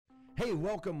Hey,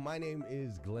 welcome. My name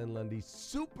is Glenn Lundy.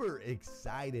 Super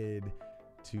excited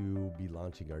to be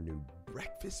launching our new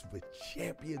Breakfast with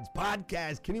Champions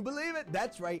podcast. Can you believe it?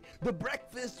 That's right. The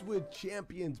Breakfast with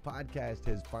Champions podcast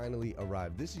has finally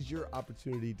arrived. This is your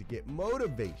opportunity to get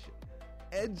motivation,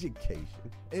 education,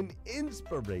 and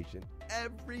inspiration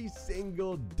every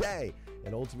single day.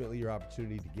 And ultimately, your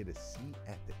opportunity to get a seat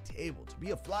at the table, to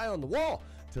be a fly on the wall,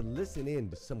 to listen in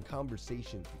to some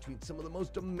conversations between some of the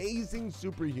most amazing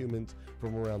superhumans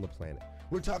from around the planet.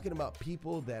 We're talking about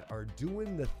people that are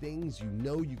doing the things you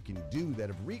know you can do, that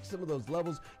have reached some of those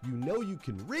levels you know you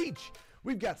can reach.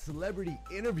 We've got celebrity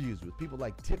interviews with people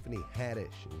like Tiffany Haddish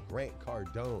and Grant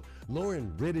Cardone,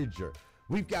 Lauren Rittiger.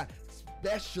 We've got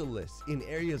specialists in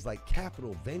areas like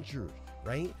capital ventures,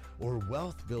 right? Or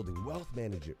wealth building, wealth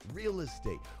management, real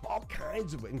estate, all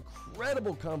kinds of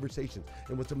incredible conversations.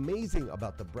 And what's amazing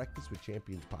about the Breakfast with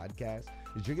Champions podcast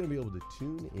is you're going to be able to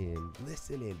tune in,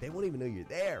 listen in. They won't even know you're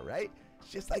there, right? It's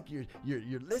just like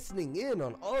you're listening in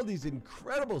on all these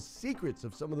incredible secrets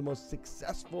of some of the most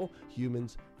successful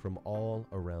humans from all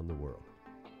around the world.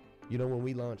 You know, when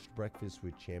we launched Breakfast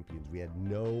with Champions, we had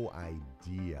no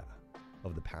idea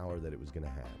of the power that it was going to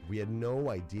have. We had no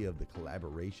idea of the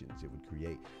collaborations it would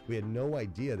create. We had no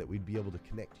idea that we'd be able to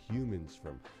connect humans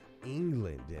from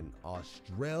England and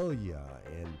Australia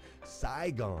and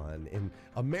Saigon and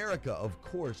America, of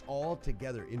course, all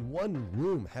together in one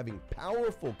room having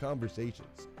powerful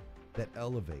conversations that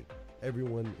elevate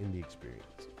everyone in the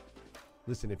experience.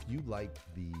 Listen, if you like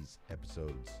these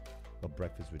episodes of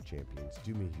Breakfast with Champions,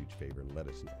 do me a huge favor and let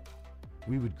us know.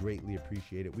 We would greatly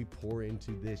appreciate it. We pour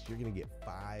into this. You're going to get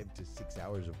 5 to 6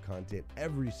 hours of content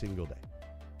every single day,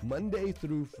 Monday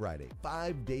through Friday,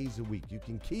 5 days a week. You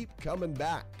can keep coming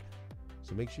back.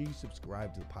 So make sure you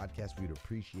subscribe to the podcast. We'd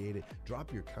appreciate it.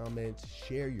 Drop your comments,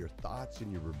 share your thoughts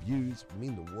and your reviews. It would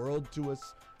mean the world to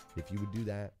us if you would do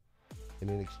that. And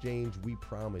in exchange, we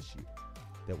promise you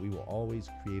that we will always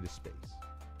create a space,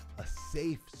 a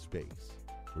safe space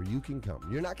where you can come.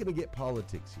 You're not going to get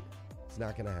politics here. It's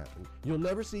not going to happen. You'll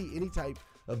never see any type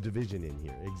of division in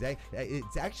here.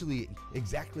 It's actually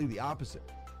exactly the opposite.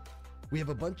 We have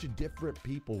a bunch of different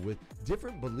people with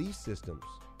different belief systems,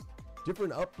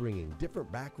 different upbringing, different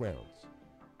backgrounds.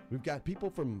 We've got people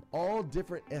from all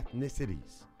different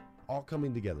ethnicities all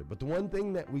coming together. But the one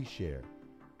thing that we share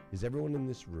is everyone in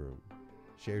this room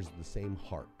shares the same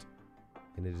heart.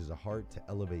 And it is a heart to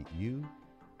elevate you,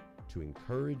 to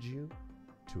encourage you,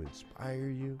 to inspire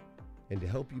you, and to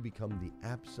help you become the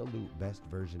absolute best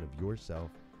version of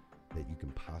yourself that you can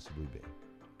possibly be.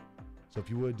 So if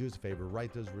you would, do us a favor,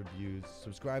 write those reviews,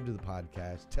 subscribe to the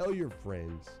podcast, tell your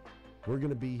friends. We're going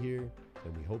to be here,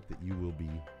 and we hope that you will be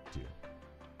too.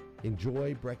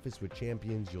 Enjoy Breakfast with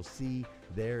Champions. You'll see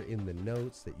there in the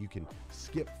notes that you can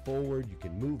skip forward, you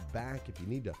can move back. If you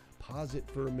need to pause it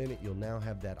for a minute, you'll now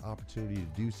have that opportunity to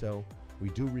do so. We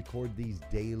do record these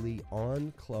daily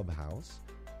on Clubhouse.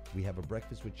 We have a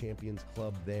Breakfast with Champions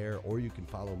club there, or you can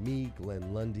follow me,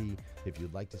 Glenn Lundy, if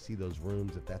you'd like to see those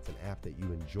rooms. If that's an app that you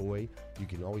enjoy, you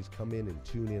can always come in and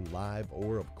tune in live,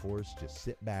 or of course, just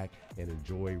sit back and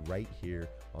enjoy right here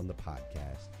on the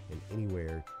podcast and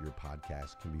anywhere your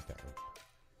podcast can be found.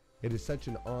 It is such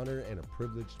an honor and a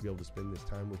privilege to be able to spend this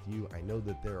time with you. I know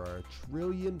that there are a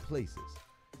trillion places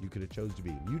you could have chose to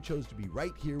be. You chose to be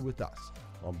right here with us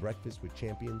on Breakfast with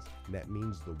Champions, and that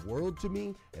means the world to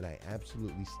me, and I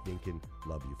absolutely stinking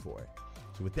love you for it.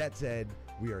 So with that said,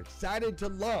 we are excited to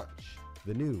launch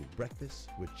the new Breakfast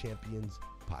with Champions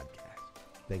podcast.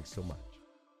 Thanks so much.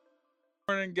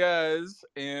 Morning, guys,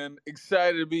 and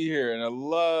excited to be here. And I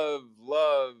love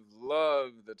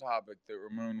the topic that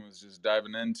Ramon was just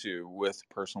diving into with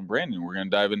personal branding. We're going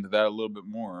to dive into that a little bit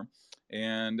more.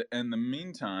 And in the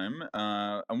meantime,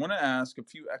 I want to ask a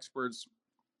few experts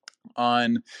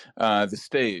on the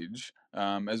stage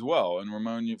as well. And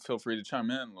Ramon, you feel free to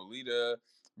chime in. Lolita,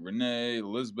 Renee,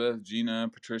 Elizabeth, Gina,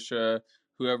 Patricia,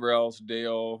 whoever else,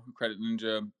 Dale, Credit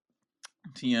Ninja,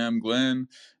 TM, Glenn,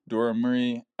 Dora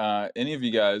Marie, any of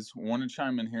you guys want to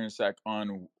chime in here in a sec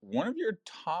on one of your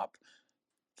top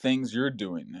things you're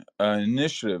doing,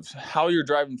 initiatives, how you're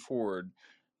driving forward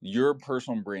your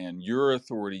personal brand, your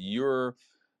authority, your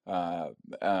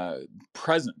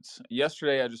presence.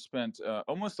 Yesterday, I just spent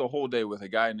almost a whole day with a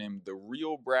guy named The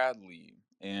Real Bradley.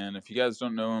 And if you guys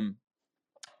don't know him,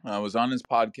 I was on his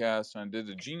podcast and I did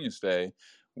a Genius Day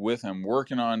with him,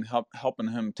 working on helping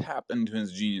him tap into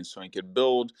his genius so he could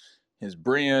build his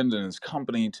brand and his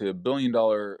company to $1 billion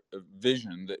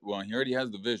vision. That, well, he already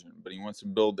has the vision, but he wants to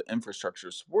build the infrastructure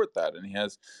to support that. And he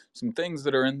has some things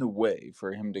that are in the way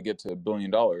for him to get to $1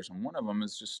 billion. And one of them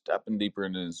is just stepping deeper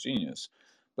into his genius.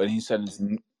 But he said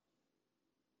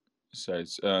Sorry,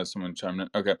 someone chimed in.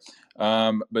 Okay,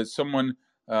 but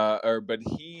but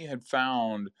he had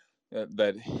found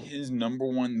that his number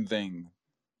one thing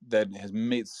that has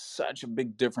made such a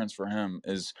big difference for him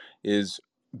is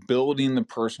building the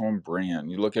personal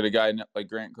brand. You look at a guy like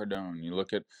Grant Cardone. You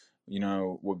look at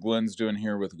what Glenn's doing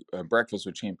here with Breakfast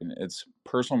with Champion. It's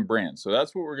personal brand. So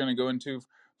that's what we're going to go into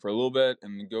for a little bit,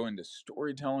 and go into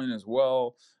storytelling as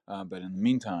well. But in the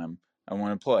meantime, I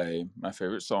want to play my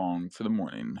favorite song for the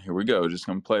morning. Here we go. Just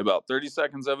going to play about 30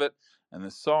 seconds of it. And the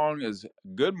song is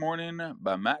Good Morning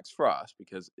by Max Frost,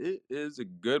 because it is a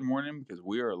good morning because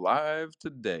we are live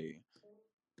today.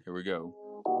 Here we go.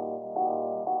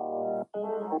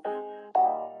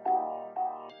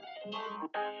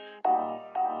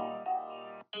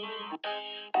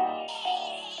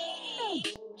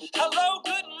 Hello,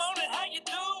 good morning, how you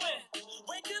doing?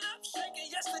 Waking up, shaking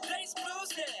yesterday's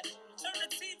blues, yeah. Turn the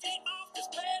TV off, this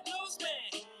bad news,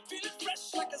 man. Feeling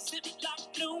fresh like a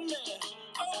Ziploc Newman.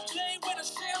 OJ with a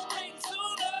champagne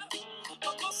tuna.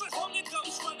 My muscle hunger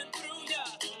comes running through ya.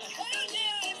 Hell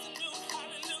yeah, it's a new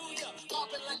hallelujah.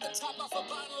 Popping like the top off a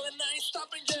bottle and I ain't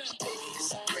stopping ya. Baby,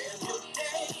 it's a brand new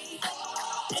day.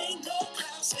 Ain't no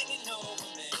clouds hanging over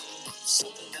me.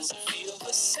 Something doesn't feel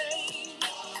the same.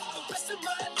 The rest of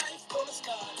my life gonna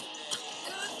start today.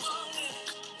 Good morning.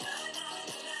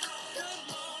 Good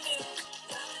morning.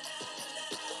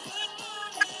 Good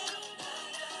morning.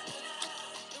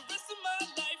 The rest of my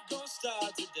life gonna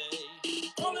start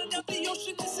today. Rolling up the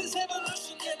ocean, this is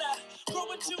evolution, and I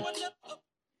grow into another.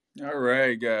 All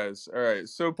right, guys. All right,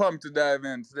 so pumped to dive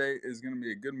in. Today is going to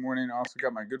be a good morning. Also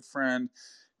got my good friend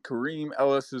Kareem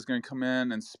Ellis is going to come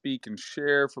in and speak and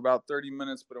share for about 30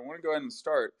 minutes. But I want to go ahead and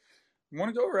start. I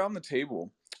want to go around the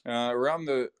table, around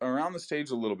the stage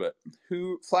a little bit.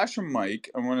 Who flash a mic?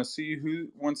 I want to see who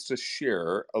wants to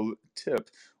share a tip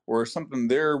or something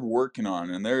they're working on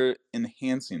and they're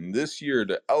enhancing this year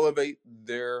to elevate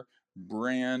their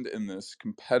brand in this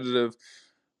competitive,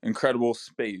 incredible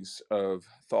space of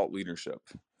thought leadership.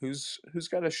 Who's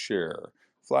got a share?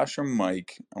 Flash a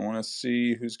mic. I want to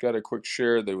see who's got a quick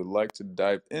share they would like to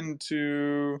dive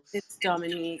into. It's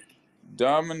Dominique.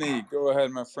 Dominique, go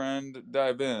ahead, my friend.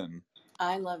 Dive in.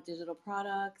 I love digital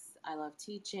products. I love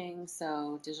teaching.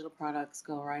 So digital products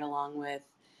go right along with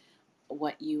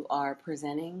what you are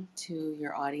presenting to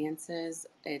your audiences.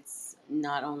 It's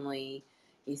not only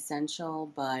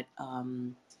essential, but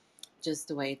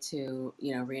just a way to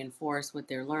reinforce what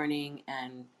they're learning,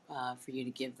 and for you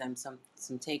to give them some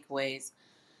takeaways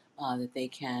that they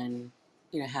can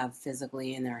have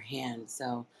physically in their hand.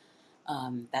 So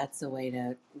that's a way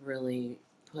to really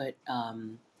put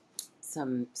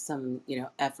some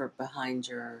effort behind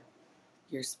your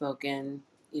spoken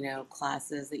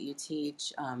classes that you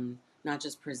teach, not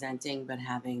just presenting but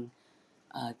having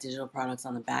digital products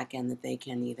on the back end that they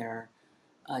can either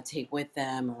take with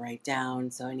them or write down.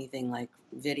 So anything like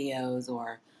videos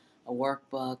or a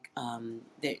workbook,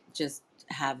 that just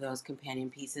have those companion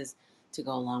pieces to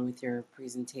go along with your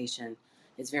presentation.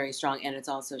 It's very strong, and it's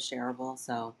also shareable,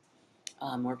 so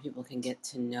more people can get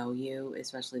to know you,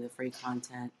 especially the free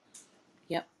content.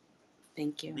 Yep.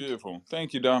 Thank you. Beautiful.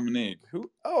 Thank you, Dominique. Who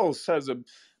else has a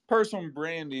personal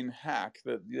branding hack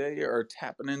that they are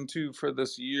tapping into for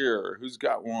this year? Who's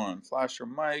got one? Flash your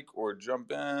mic or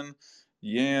jump in.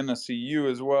 Yan, I see you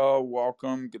as well.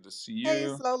 Welcome. Good to see Hey,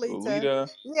 you. it's Lolita. Lolita.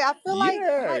 Yeah, I feel like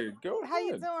Yeah, go how you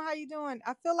ahead. doing? How you doing?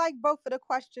 I feel like both of the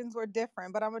questions were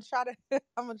different, but I'm gonna try to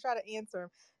I'm gonna try to answer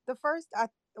them. The first,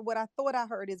 what I thought I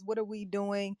heard is, what are we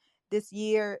doing this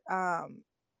year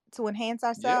to enhance Yeah.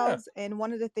 ourselves? And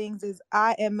one of the things is,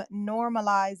 I am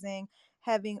normalizing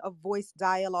having a voice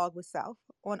dialogue with self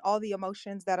on all the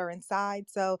emotions that are inside.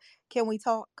 So, can we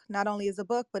talk? Not only is a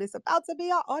book, but it's about to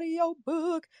be an audio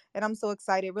book, and I'm so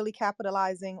excited, really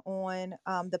capitalizing on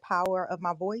the power of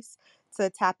my voice to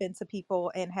tap into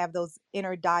people and have those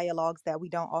inner dialogues that we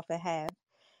don't often have.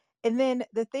 And then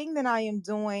the thing that I am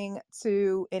doing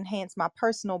to enhance my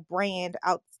personal brand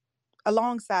out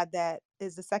alongside that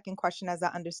is the second question, as I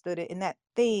understood it. And that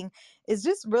thing is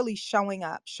just really showing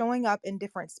up in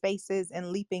different spaces and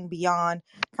leaping beyond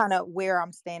kind of where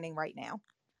I'm standing right now.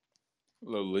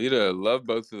 Lolita, love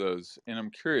both of those. And I'm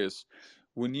curious,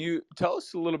 when you tell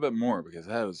us a little bit more, because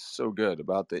that was so good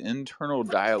about the internal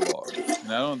dialogue.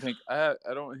 And I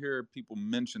don't hear people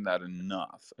mention that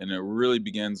enough. And it really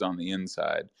begins on the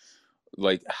inside.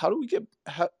 Like, how do we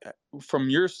from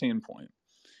your standpoint,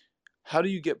 how do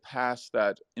you get past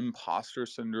that imposter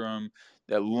syndrome,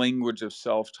 that language of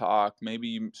self-talk? Maybe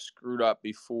you screwed up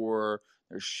before,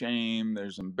 there's shame,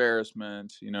 there's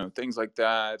embarrassment, things like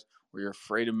that. where you're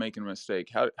afraid of making a mistake.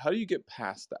 How do you get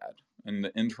past that in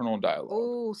the internal dialogue?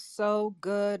 Oh, so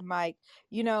good, Mike.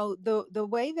 You know, the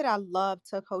way that I love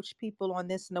to coach people on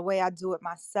this and the way I do it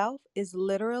myself is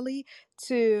literally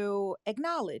to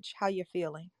acknowledge how you're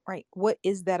feeling, right? What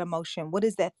is that emotion? What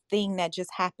is that thing that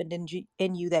just happened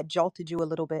in you that jolted you a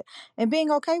little bit? And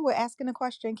being okay with asking the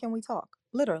question, can we talk?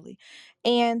 Literally.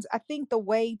 And I think the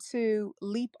way to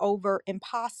leap over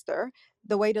imposter,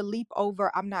 the way to leap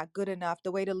over I'm not good enough,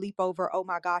 the way to leap over oh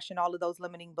my gosh and all of those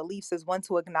limiting beliefs is one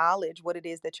to acknowledge what it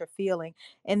is that you're feeling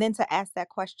and then to ask that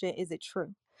question, is it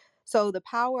true? So the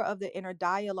power of the inner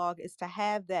dialogue is to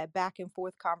have that back and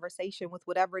forth conversation with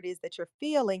whatever it is that you're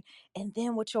feeling, and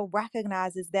then what you'll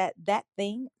recognize is that that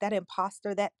thing, that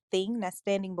imposter, that thing that's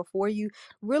standing before you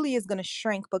really is going to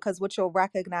shrink, because what you'll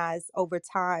recognize over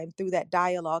time through that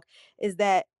dialogue is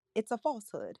that it's a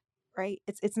falsehood, right?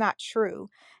 It's not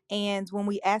true. And when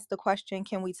we ask the question,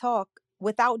 can we talk,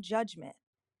 without judgment,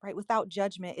 right? Without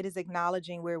judgment, it is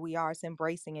acknowledging where we are, it's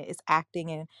embracing it, it's acting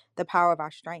in the power of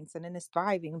our strengths, and then it's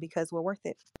thriving because we're worth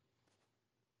it.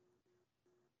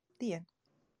 The end.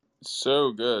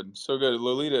 So good, so good.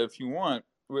 Lolita, if you want,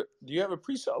 do you have a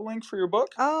pre-sale link for your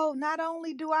book? Oh, not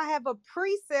only do I have a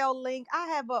pre-sale link, I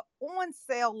have a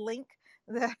on-sale link.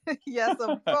 Yes,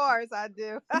 of course I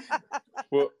do.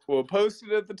 We'll post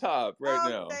it at the top right Oh,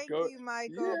 now. thank Go, you,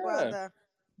 Michael, yeah. brother.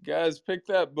 Guys, pick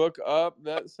that book up.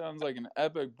 That sounds like an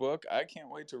epic book. I can't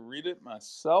wait to read it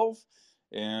myself.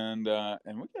 And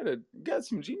we got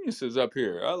some geniuses up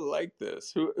here. I like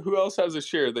this. Who else has a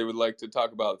share they would like to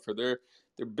talk about for their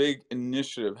big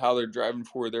initiative, how they're driving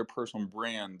forward their personal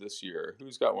brand this year?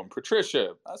 Who's got one?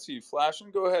 Patricia, I see you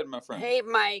flashing. Go ahead, my friend. Hey,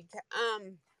 Mike.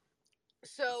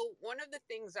 So one of the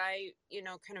things I,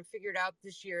 kind of figured out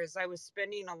this year is I was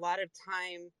spending a lot of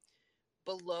time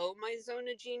below my zone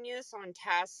of genius on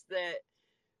tasks that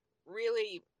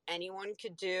really anyone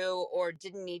could do or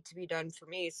didn't need to be done for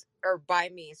me or by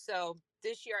me. So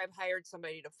this year I've hired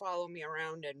somebody to follow me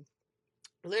around and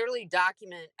literally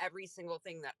document every single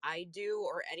thing that I do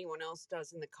or anyone else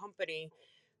does in the company,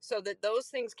 so that those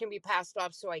things can be passed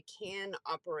off so I can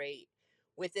operate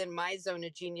within my zone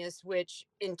of genius, which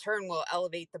in turn will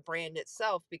elevate the brand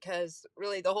itself, because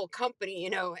really the whole company,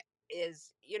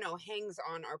 is, hangs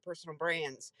on our personal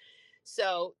brands.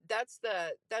 So that's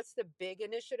the big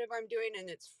initiative I'm doing, and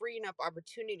it's freeing up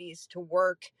opportunities to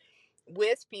work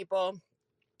with people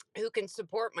who can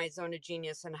support my zone of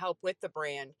genius and help with the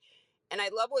brand. And I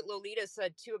love what Lolita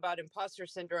said too about imposter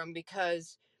syndrome,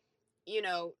 because,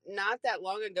 not that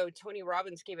long ago, Tony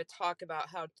Robbins gave a talk about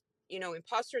how,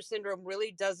 imposter syndrome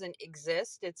really doesn't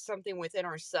exist. It's something within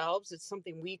ourselves, it's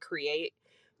something we create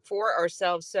for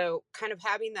ourselves. So, kind of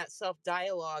having that self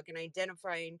dialogue and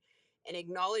identifying and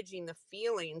acknowledging the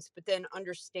feelings, but then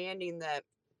understanding that,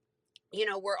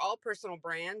 we're all personal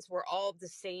brands, we're all the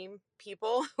same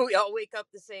people, we all wake up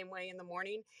the same way in the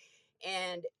morning.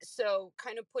 And so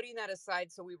kind of putting that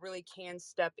aside so we really can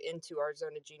step into our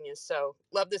zone of genius. So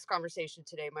love this conversation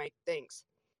today, Mike. Thanks.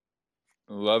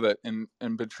 Love it. And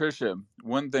Patricia,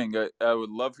 one thing I would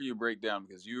love for you to break down,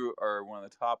 because you are one of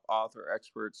the top author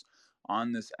experts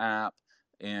on this app.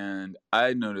 And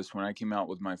I noticed when I came out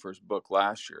with my first book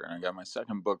last year, and I got my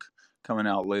second book coming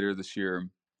out later this year,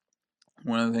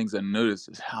 one of the things I noticed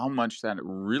is how much that it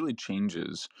really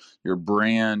changes your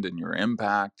brand and your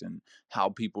impact and how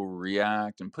people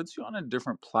react and puts you on a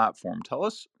different platform. Tell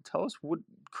us what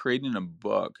creating a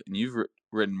book, and you've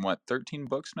written what, 13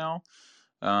 books now?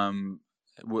 Um,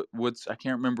 what's, I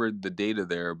can't remember the data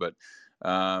there, but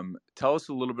tell us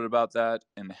a little bit about that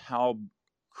and how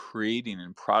creating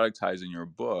and productizing your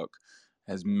book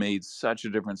has made such a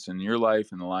difference in your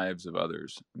life and the lives of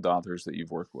others, the authors that you've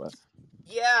worked with.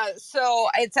 Yeah, so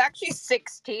it's actually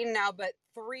 16 now, but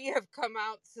 3 have come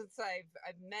out since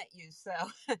I've met you. So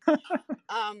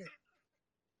um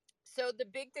so the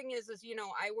big thing is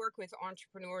I work with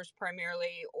entrepreneurs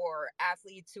primarily, or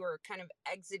athletes who are kind of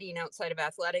exiting outside of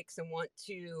athletics and want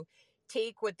to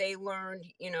take what they learned,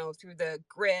 through the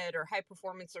grid or high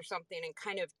performance or something, and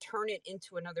kind of turn it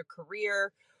into another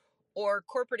career, or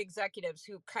corporate executives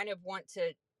who kind of want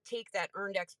to take that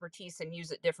earned expertise and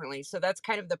use it differently. So that's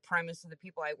kind of the premise of the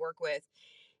people I work with.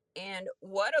 And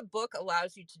what a book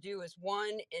allows you to do is, one,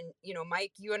 and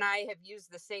Mike, you and I have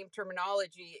used the same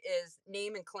terminology, is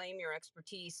name and claim your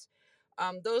expertise.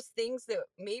 Those things that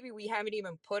maybe we haven't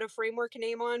even put a framework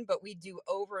name on, but we do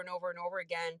over and over and over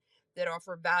again, that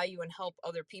offer value and help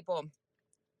other people.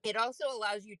 It also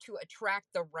allows you to attract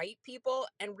the right people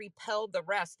and repel the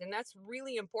rest. And that's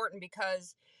really important,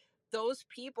 because those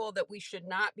people that we should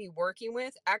not be working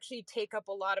with actually take up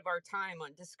a lot of our time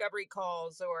on discovery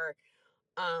calls, or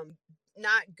um,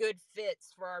 not good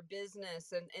fits for our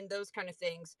business and those kind of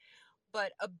things.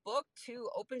 But a book too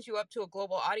opens you up to a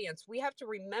global audience. We have to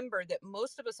remember that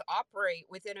most of us operate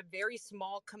within a very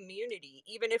small community.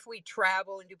 Even if we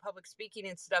travel and do public speaking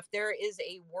and stuff, there is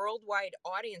a worldwide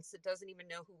audience that doesn't even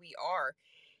know who we are.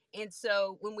 And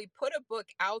so when we put a book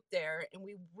out there, and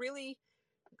we really,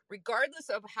 regardless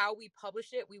of how we publish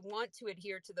it, we want to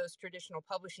adhere to those traditional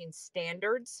publishing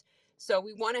standards. So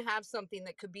we want to have something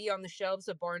that could be on the shelves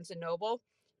of Barnes and Noble.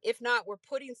 If not, we're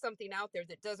putting something out there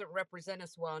that doesn't represent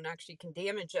us well and actually can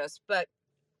damage us. But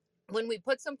when we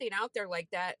put something out there like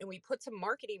that and we put some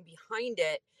marketing behind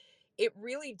it, it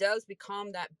really does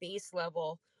become that base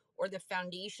level or the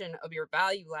foundation of your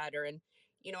value ladder. And,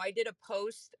 I did a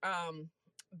post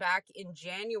back in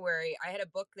January. I had a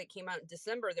book that came out in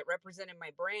December that represented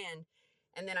my brand.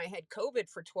 And then I had COVID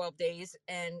for 12 days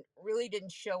and really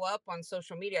didn't show up on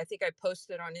social media. I think I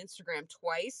posted on Instagram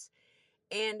twice.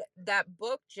 And that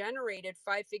book generated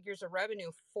 5 figures of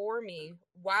revenue for me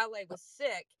while I was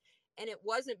sick. And it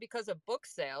wasn't because of book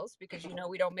sales, because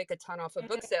we don't make a ton off of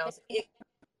book sales.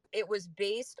 It was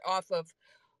based off of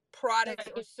products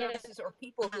or services or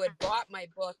people who had bought my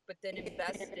book but then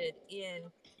invested in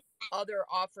other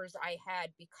offers I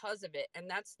had because of it. And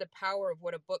that's the power of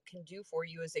what a book can do for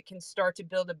you, is it can start to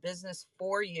build a business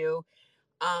for you,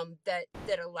 that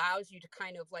allows you to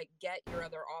kind of like get your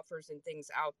other offers and things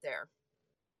out there.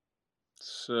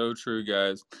 So true,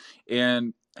 guys.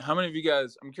 And how many of you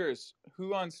guys, I'm curious,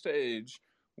 who on stage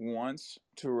wants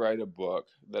to write a book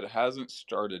that hasn't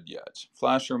started yet?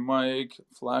 Flash your mic.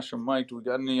 Do we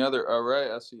got any other? All right,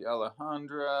 I see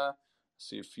Alejandra. I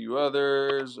see a few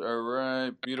others. All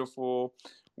right, beautiful.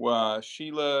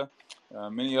 Sheila,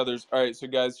 many others. All right, so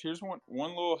guys, here's one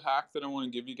little hack that I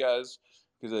want to give you guys,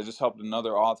 because I just helped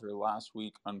another author last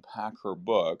week unpack her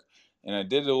book. And I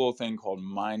did a little thing called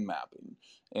mind mapping.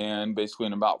 And basically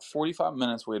in about 45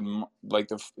 minutes, we had like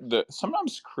the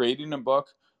sometimes creating a book,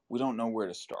 we don't know where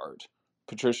to start.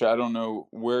 Patricia, I don't know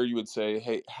where you would say,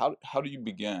 hey, how do you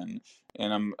begin?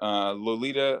 And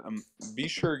Lolita, be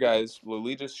sure, guys,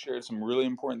 Lolita shared some really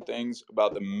important things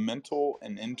about the mental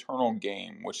and internal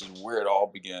game, which is where it all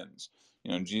begins.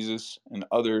 Jesus and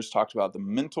others talked about the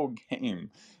mental game.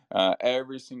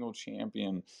 Every single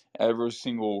champion, every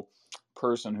single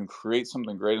person who creates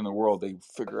something great in the world, they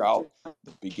figure out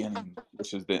the beginning,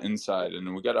 which is the inside.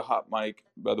 And we got a hot mic,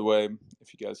 by the way,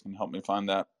 if you guys can help me find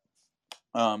that.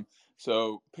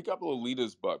 So pick up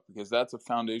Lolita's book, because that's a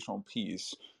foundational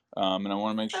piece. And I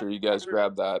want to make sure you guys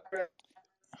grab that.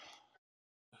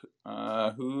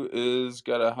 Who is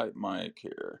got a hype mic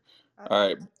here? All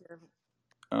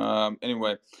right.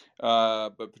 Anyway,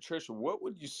 but Patricia, what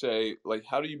would you say, like,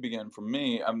 how do you begin? For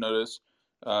me, I've noticed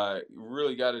you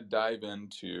really got to dive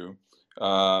into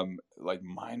like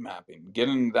mind mapping,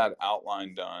 getting that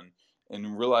outline done,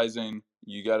 and realizing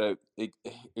you got to,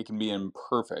 it can be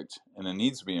imperfect, and it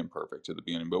needs to be imperfect at the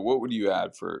beginning. But what would you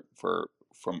add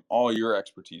from all your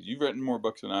expertise? You've written more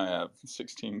books than I have,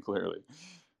 16 clearly.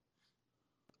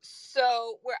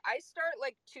 So where I start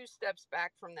like 2 steps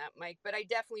back from that, Mike, but I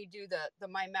definitely do the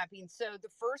mind mapping. So the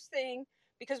first thing,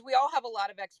 because we all have a lot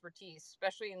of expertise,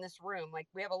 especially in this room, like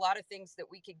we have a lot of things that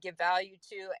we could give value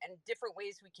to and different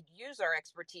ways we could use our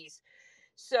expertise.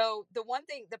 So the one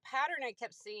thing, the pattern I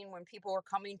kept seeing when people were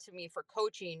coming to me for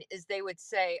coaching is they would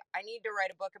say, I need to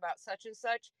write a book about such and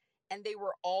such. And they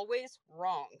were always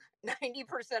wrong.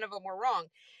 90% of them were wrong.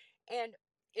 And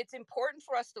it's important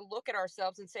for us to look at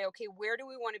ourselves and say, okay, where do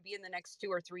we want to be in the next 2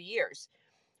 or 3 years?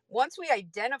 Once we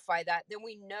identify that, then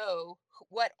we know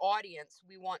what audience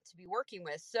we want to be working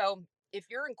with. So if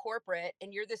you're in corporate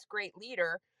and you're this great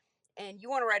leader and you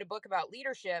want to write a book about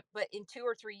leadership, but in 2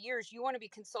 or 3 years, you want to be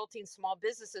consulting small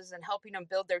businesses and helping them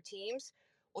build their teams,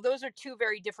 well, those are 2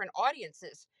 very different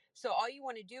audiences. So all you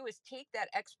want to do is take that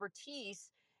expertise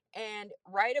and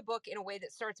write a book in a way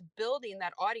that starts building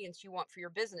that audience you want for your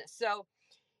business. So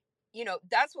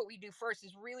that's what we do first,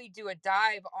 is really do a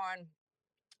dive on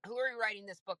who are we writing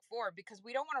this book for, because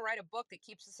we don't want to write a book that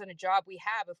keeps us in a job we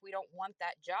have if we don't want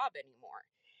that job anymore.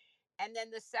 And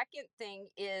then the second thing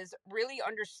is really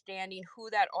understanding who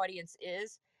that audience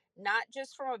is, not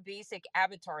just from a basic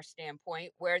avatar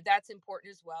standpoint, where that's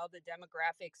important as well, the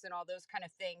demographics and all those kind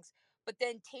of things, but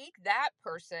then take that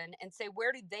person and say,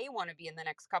 where do they want to be in the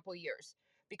next couple of years?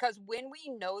 Because when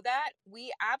we know that,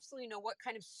 we absolutely know what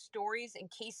kind of stories and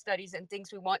case studies and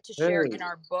things we want to share in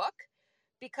our book,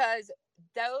 because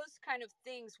those kind of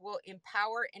things will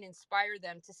empower and inspire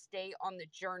them to stay on the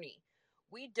journey.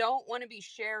 We don't want to be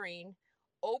sharing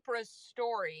Oprah's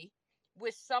story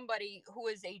with somebody who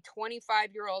is a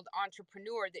 25-year-old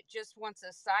entrepreneur that just wants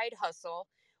a side hustle.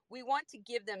 we want to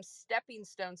give them stepping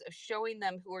stones of showing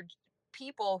them who are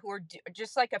people who are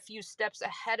just like a few steps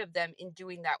ahead of them in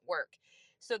doing that work.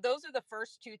 So those are the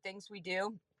first two things we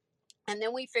do. And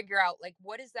then we figure out, like,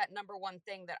 what is that number one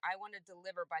thing that I want to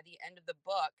deliver by the end of the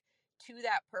book to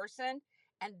that person.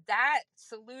 And that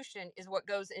solution is what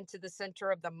goes into the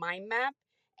center of the mind map.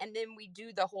 And then we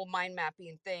do the whole mind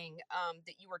mapping thing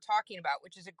that you were talking about,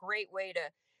 which is a great way to,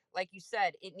 like you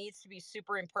said, it needs to be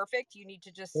super imperfect. You need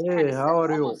to just kind Hey, of how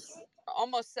are you?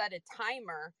 almost set a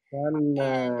timer, And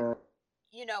and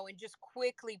and just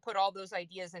quickly put all those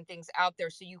ideas and things out there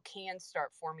so you can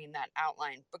start forming that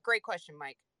outline. But great question,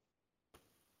 Mike.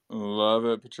 Love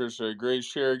it, Patricia. Great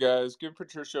share, guys. Give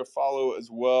Patricia a follow as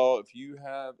well. If you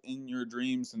have in your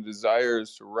dreams and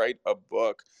desires to write a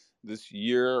book this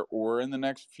year or in the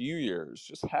next few years,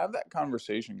 just have that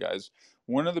conversation, guys.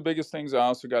 One of the biggest things I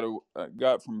also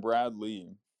got from Brad Lee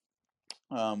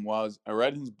was I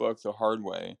read his book The Hard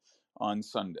Way on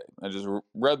Sunday. I just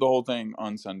read the whole thing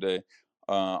on Sunday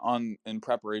in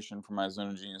preparation for my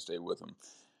Zone of Genius Day with him.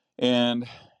 And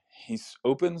he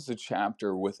opens the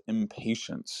chapter with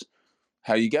impatience,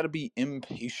 how you got to be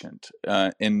impatient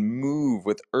and move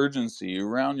with urgency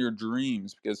around your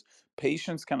dreams, because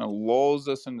patience kind of lulls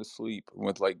us into sleep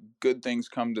with like good things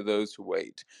come to those who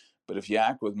wait. But if you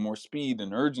act with more speed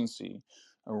and urgency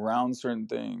around certain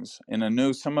things, and I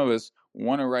know some of us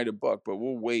want to write a book, but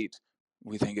we'll wait.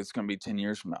 We think it's going to be 10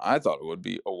 years from now. I thought it would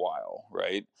be a while,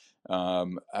 right?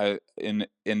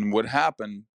 And what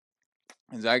happened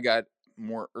is I got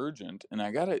more urgent, and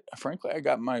I got it. Frankly, I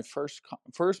got my first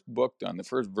book done, the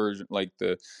first version, like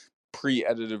the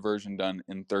pre-edited version, done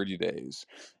in 30 days.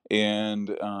 And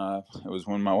it was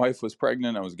when my wife was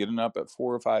pregnant. I was getting up at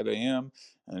 4 or 5 a.m.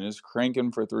 and just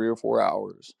cranking for 3 or 4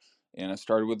 hours. And I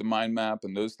started with the mind map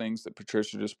and those things that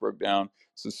Patricia just broke down.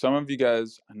 So some of you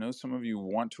guys, I know some of you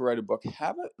want to write a book.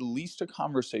 Have at least a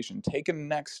conversation. Take a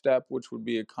next step, which would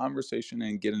be a conversation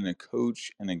and getting a coach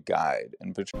and a guide.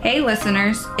 And Hey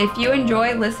listeners, if you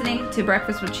enjoy listening to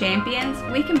Breakfast with Champions,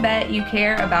 we can bet you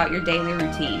care about your daily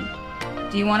routine.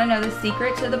 Do you want to know the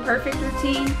secret to the perfect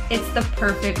routine? It's the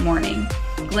perfect morning.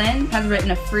 Glenn has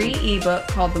written a free ebook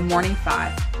called The Morning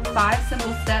 5. 5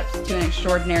 simple steps to an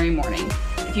extraordinary morning.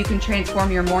 If you can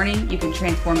transform your morning, you can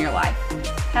transform your life.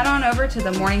 Head on over to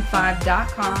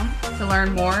themorning5.com to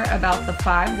learn more about the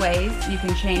 5 ways you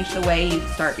can change the way you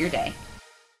start your day.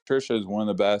 Patricia is one of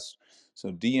the best,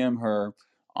 so DM her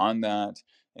on that.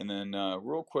 And then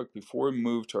real quick, before we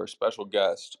move to our special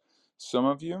guest, some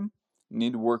of you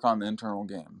need to work on the internal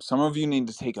game. Some of you need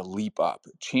to take a leap up.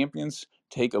 Champions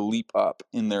take a leap up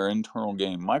in their internal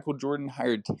game. Michael Jordan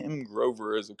hired Tim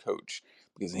Grover as a coach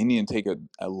because he needed to take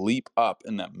a leap up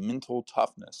in that mental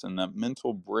toughness and that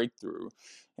mental breakthrough.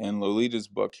 And Lolita's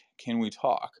book, Can We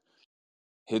Talk,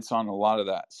 hits on a lot of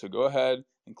that. So go ahead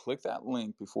and click that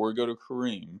link before we go to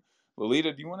Kareem.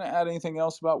 Lolita, do you want to add anything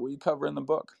else about what you cover in the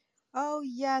book? Oh,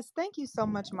 yes. Thank you so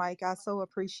much, Mike. I so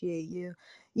appreciate you.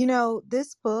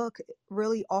 This book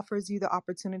really offers you the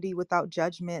opportunity without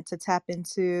judgment to tap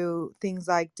into things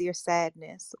like Dear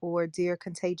Sadness or Dear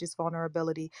Contagious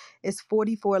Vulnerability. It's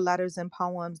 44 letters and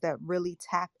poems that really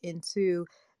tap into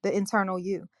the internal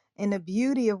you. And the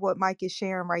beauty of what Mike is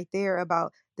sharing right there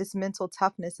about this mental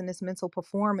toughness and this mental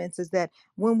performance is that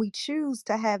when we choose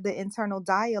to have the internal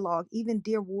dialogue, even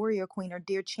Dear Warrior Queen or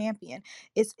Dear Champion,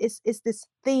 it's this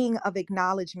thing of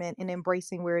acknowledgement and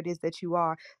embracing where it is that you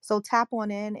are. So tap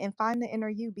on in and find the inner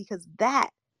you, because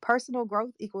that personal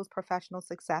growth equals professional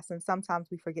success, and sometimes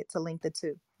we forget to link the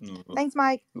two. Thanks,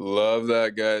 Mike. Love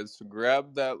that, guys. So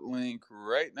grab that link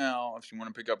right now if you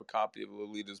want to pick up a copy of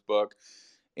Lolita's book.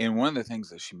 And one of the things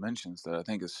that she mentions that I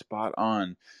think is spot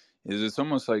on is it's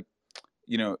almost like,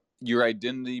 your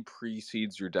identity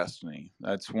precedes your destiny.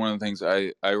 That's one of the things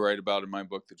I write about in my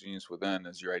book, The Genius Within,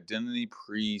 is your identity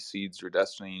precedes your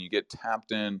destiny. And you get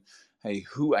tapped in, hey,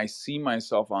 who I see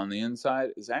myself on the inside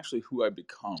is actually who I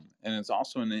become. And it's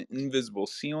also an invisible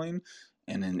ceiling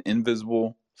and an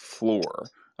invisible floor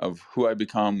of who I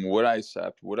become, what I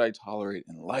accept, what I tolerate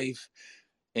in life.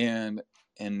 And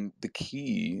the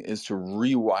key is to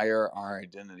rewire our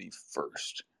identity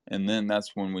first. And then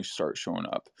that's when we start showing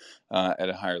up at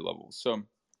a higher level. So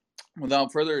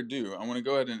without further ado, I want to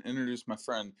go ahead and introduce my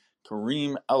friend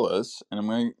Kareem Ellis. And I'm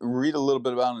going to read a little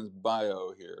bit about his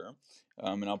bio here.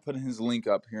 And I'll put his link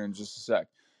up here in just a sec.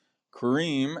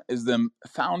 Kareem is the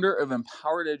founder of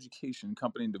Empowered Education,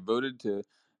 company devoted to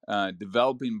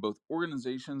developing both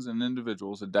organizations and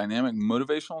individuals, a dynamic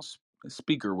motivational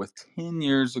speaker with 10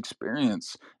 years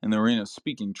experience in the arena of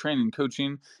speaking, training,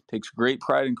 coaching, takes great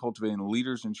pride in cultivating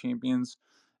leaders and champions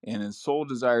and his sole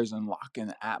desire is to unlock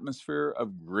an atmosphere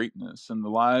of greatness in the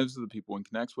lives of the people he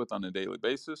connects with on a daily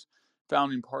basis.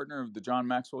 Founding partner of the John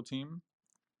Maxwell team,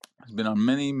 has been on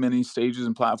many, many stages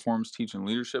and platforms teaching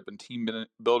leadership and team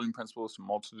building principles to a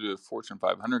multitude of Fortune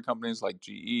 500 companies like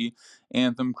GE,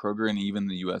 Anthem, Kroger, and even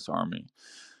the U.S. Army.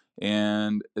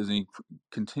 And as he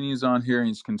continues on here,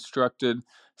 he's constructed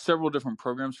several different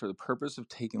programs for the purpose of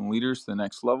taking leaders to the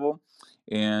next level.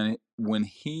 And when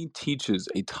he teaches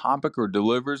a topic or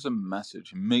delivers a message,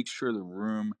 he makes sure the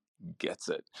room gets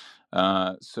it.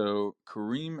 So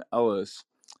Kareem Ellis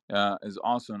is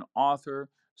also an author,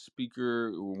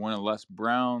 speaker, one of Les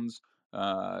Brown's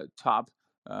top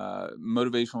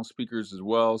motivational speakers as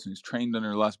well. So he's trained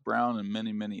under Les Brown and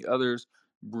many, many others.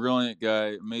 Brilliant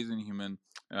guy, amazing human.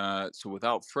 So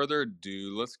without further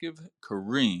ado, let's give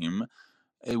Kareem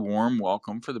a warm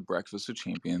welcome for the Breakfast with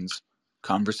Champions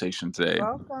conversation today.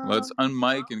 Let's Welcome.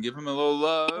 unmic and give him a little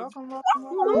love. Welcome, welcome,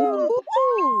 welcome.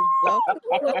 Woo! Welcome.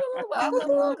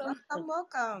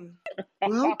 Welcome.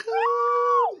 Welcome.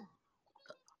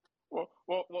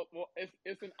 Well,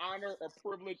 it's an honor, a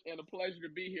privilege, and a pleasure to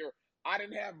be here. I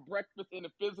didn't have breakfast in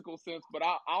the physical sense, but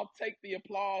I'll take the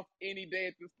applause any day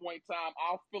at this point in time.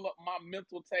 I'll fill up my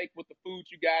mental tank with the food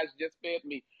you guys just fed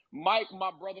me. Mike, my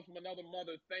brother from another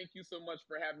mother, thank you so much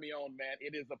for having me on, man.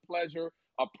 It is a pleasure,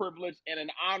 a privilege, and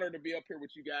an honor to be up here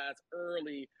with you guys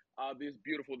early this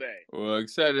beautiful day. Well,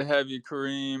 excited to have you,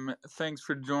 Kareem. Thanks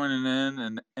for joining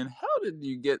in. And how did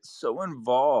you get so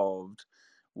involved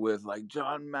with like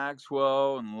John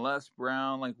Maxwell and Les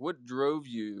Brown? Like, what drove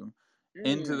you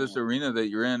into this arena that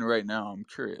you're in right now? I'm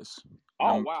curious.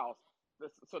 Oh, wow.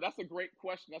 So that's a great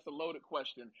question. That's a loaded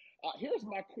question. Here's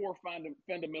my core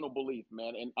fundamental belief,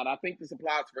 man, and I think this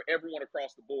applies for everyone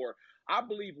across the board. I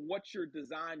believe what you're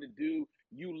designed to do,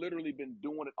 you literally been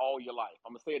doing it all your life.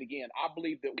 I'm going to say it again. I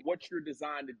believe that what you're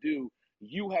designed to do,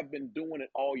 you have been doing it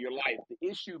all your life. The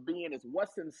issue being is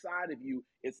what's inside of you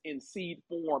is in seed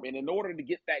form. And in order to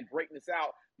get that greatness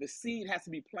out, the seed has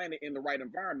to be planted in the right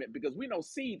environment, because we know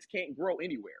seeds can't grow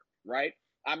anywhere, right?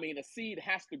 I mean, a seed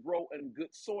has to grow in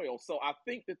good soil. So I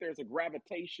think that there's a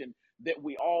gravitation that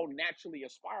we all naturally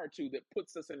aspire to that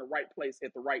puts us in the right place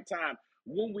at the right time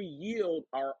when we yield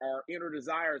our inner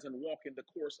desires and walk in the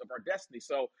course of our destiny.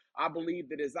 So I believe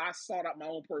that as I sought out my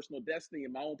own personal destiny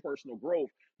and my own personal growth,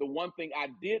 the one thing I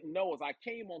didn't know is I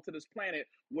came onto this planet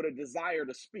with a desire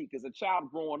to speak. As a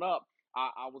child growing up,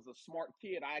 I was a smart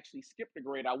kid. I actually skipped a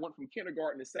grade. I went from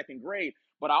kindergarten to second grade,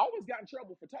 but I always got in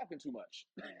trouble for talking too much.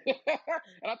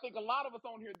 And I think a lot of us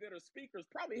on here that are speakers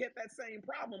probably hit that same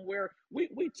problem where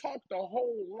we talked a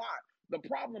whole lot. The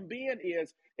problem being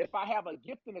is if I have a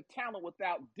gift and a talent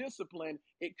without discipline,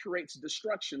 it creates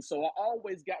destruction. So I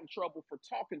always got in trouble for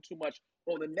talking too much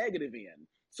on the negative end.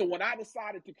 So when I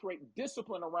decided to create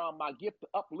discipline around my gift to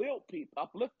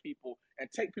uplift people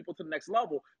and take people to the next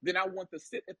level, then I want to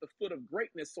sit at the foot of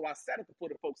greatness. So I sat at the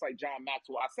foot of folks like John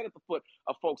Maxwell. I sat at the foot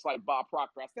of folks like Bob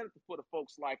Proctor. I sat at the foot of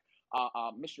folks like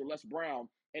Mr. Les Brown.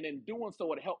 And in doing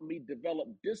so, it helped me develop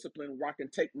discipline where I can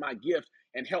take my gift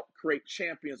and help create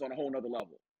champions on a whole nother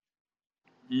level.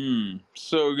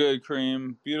 So good,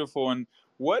 Kareem. Beautiful. And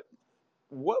what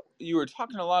you were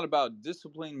talking a lot about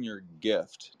disciplining your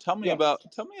gift. Tell me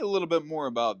a little bit more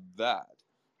about that.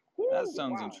 That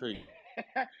sounds intriguing.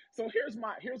 So here's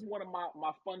one of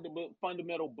my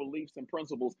fundamental beliefs and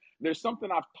principles. There's something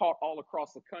I've taught all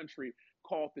across the country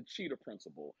called the cheetah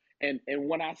principle. And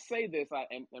when I say this,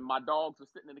 and my dogs are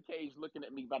sitting in the cage looking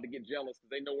at me about to get jealous because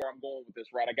they know where I'm going with this,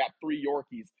 right? I got 3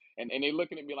 Yorkies, and they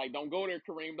looking at me like, don't go there,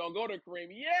 Kareem. Don't go there, Kareem.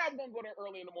 Yeah, I'm going to go there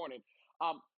early in the morning.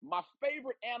 My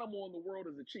favorite animal in the world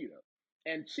is a cheetah.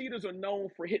 And cheetahs are known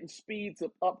for hitting speeds of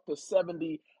up to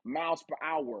 70 miles per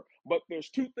hour. But there's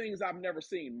 2 things I've never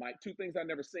seen, Mike. 2 things I've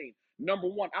never seen. Number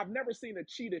one, I've never seen a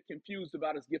cheetah confused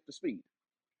about its gift of speed.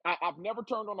 I've never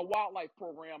turned on a wildlife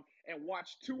program and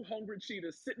watched 200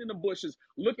 cheetahs sitting in the bushes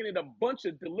looking at a bunch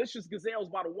of delicious gazelles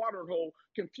by the watering hole,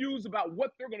 confused about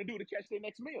what they're going to do to catch their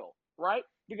next meal, right?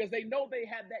 Because they know they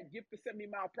had that gift of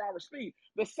 70-mile-per-hour speed.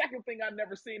 The second thing I've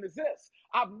never seen is this.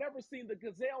 I've never seen the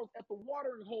gazelles at the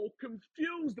watering hole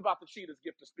confused about the cheetah's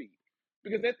gift of speed.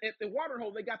 Because at the watering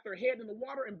hole, they got their head in the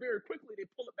water and very quickly they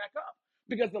pull it back up.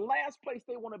 Because the last place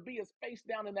they want to be is face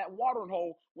down in that watering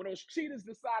hole when those cheetahs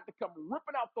decide to come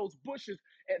ripping out those bushes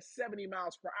at 70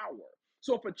 miles per hour.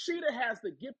 So if a cheetah has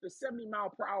the gift of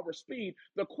 70-mile-per-hour speed,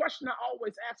 the question I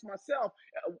always ask myself,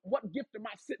 what gift am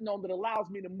I sitting on that allows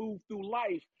me to move through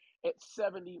life at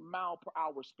 70 mile per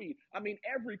hour speed. I mean,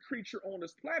 every creature on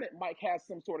this planet, Mike, has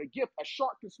some sort of gift. A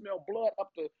shark can smell blood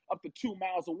up to 2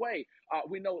 miles away.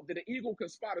 We know that an eagle can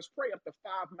spot its prey up to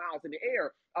 5 miles in the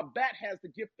air. A bat has the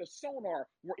gift of sonar,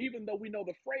 where even though we know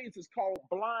the phrase is called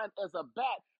blind as a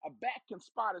bat can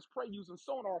spot its prey using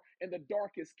sonar in the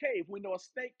darkest cave. We know a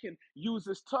snake can use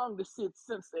its tongue to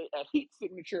sense a heat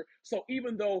signature. So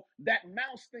even though that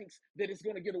mouse thinks that it's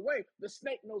going to get away, the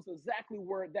snake knows exactly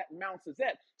where that mouse is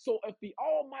at. So if the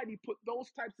Almighty put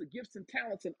those types of gifts and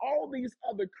talents in all these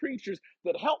other creatures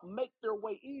that help make their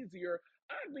way easier,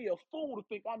 I'd be a fool to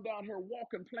think I'm down here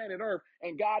walking planet Earth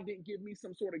and God didn't give me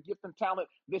some sort of gift and talent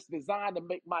that's designed to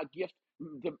make my gift,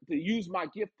 to use my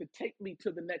gift to take me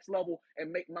to the next level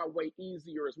and make my way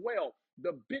easier as well.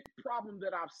 The big problem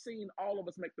that I've seen all of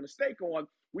us make the mistake on,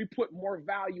 we put more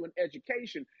value in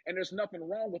education, and there's nothing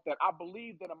wrong with that. I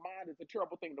believe that a mind is a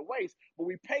terrible thing to waste, but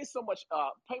we pay so much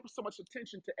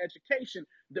attention to education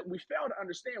that we fail to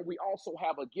understand we also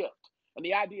have a gift. And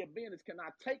the idea being is, can I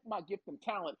take my gift and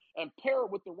talent and pair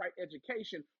it with the right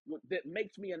education that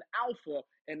makes me an alpha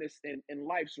in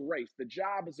life's race? The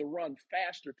job is to run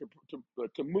faster,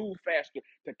 to move faster,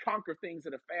 to conquer things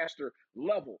at a faster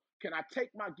level. Can I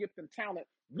take my gift and talent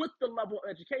with the level of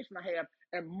education I have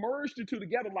and merge the two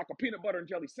together like a peanut butter and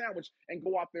jelly sandwich and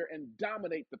go out there and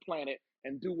dominate the planet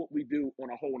and do what we do on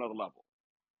a whole nother level?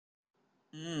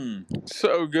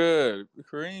 So good.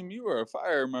 Kareem, you are a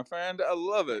fire, my friend. I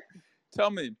love it. Tell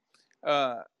me,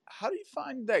 how do you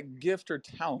find that gift or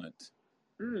talent?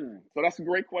 So that's a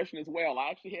great question as well.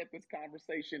 I actually had this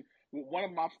conversation with one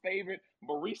of my favorite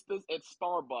baristas at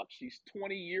Starbucks. She's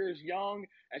 20 years young,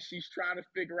 and she's trying to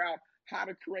figure out how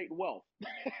to create wealth.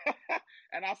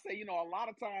 And I say, a lot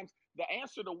of times the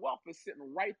answer to wealth is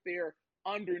sitting right there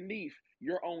underneath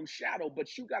your own shadow,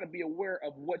 but you got to be aware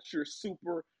of what you're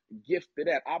super gifted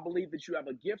at. I believe that you have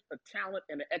a gift, a talent,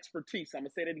 and an expertise. I'm going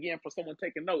to say that again for someone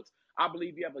taking notes. I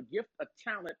believe you have a gift, a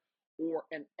talent, or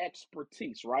an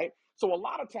expertise, right? So a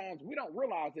lot of times we don't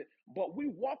realize it, but we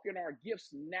walk in our gifts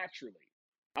naturally.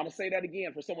 I'm going to say that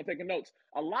again for someone taking notes.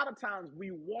 A lot of times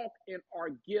we walk in our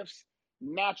gifts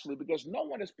naturally because no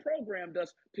one has programmed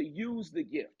us to use the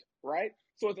gift, right?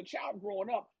 So as a child growing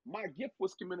up, my gift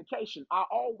was communication. I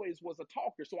always was a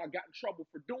talker, so I got in trouble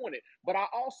for doing it. But I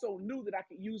also knew that I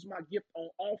could use my gift on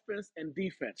offense and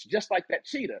defense, just like that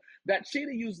cheetah. That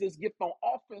cheetah used this gift on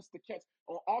offense to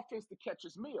catch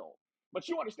his meal. But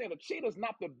you understand, a cheetah is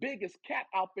not the biggest cat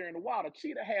out there in the wild. A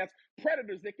cheetah has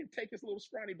predators that can take his little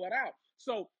scrawny butt out.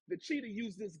 So the cheetah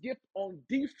used this gift on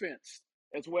defense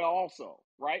as well also,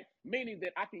 right? Meaning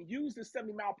that I can use this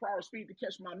 70 mile per hour speed to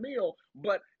catch my meal,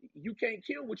 but you can't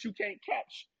kill what you can't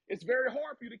catch. It's very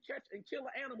hard for you to catch and kill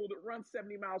an animal that runs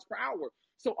 70 miles per hour.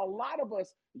 So a lot of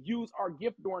us use our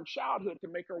gift during childhood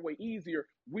to make our way easier.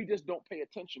 We just don't pay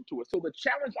attention to it. So the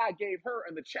challenge I gave her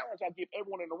and the challenge I give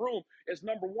everyone in the room is,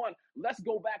 number one, let's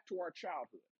go back to our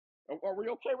childhood. Are we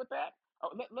okay with that?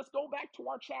 Let's go back to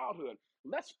our childhood.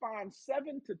 Let's find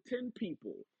 7 to 10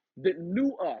 people that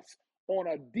knew us on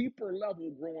a deeper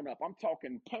level growing up. I'm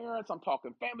talking parents, I'm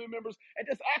talking family members, and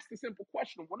just ask the simple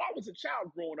question. When I was a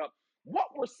child growing up,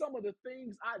 what were some of the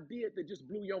things I did that just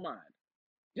blew your mind?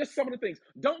 Just some of the things.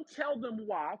 Don't tell them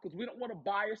why, because we don't want to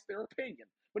bias their opinion.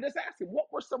 But just ask them,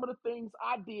 what were some of the things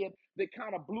I did that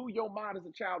kind of blew your mind as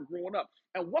a child growing up?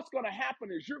 And what's going to happen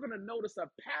is you're going to notice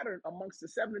a pattern amongst the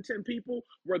 7 to 10 people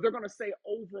where they're going to say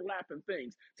overlapping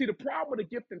things. See, the problem with a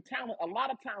gift and talent, a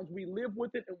lot of times we live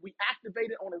with it and we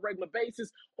activate it on a regular basis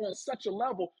on such a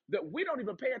level that we don't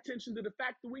even pay attention to the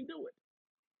fact that we do it.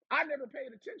 I never paid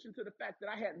attention to the fact that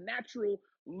I had natural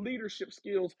leadership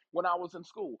skills when I was in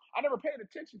school. I never paid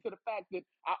attention to the fact that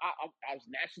I was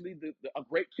naturally a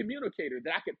great communicator,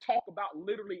 that I could talk about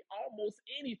literally almost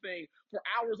anything for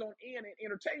hours on end and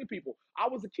entertain people. I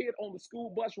was a kid on the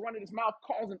school bus running his mouth,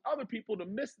 causing other people to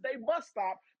miss their bus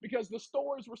stop because the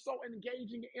stories were so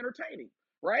engaging and entertaining,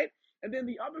 right? And then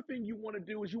the other thing you want to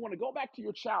do is you want to go back to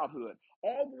your childhood,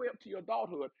 all the way up to your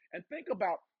adulthood, and think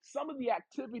about some of the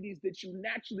activities that you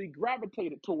naturally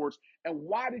gravitated towards and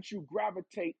why did you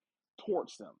gravitate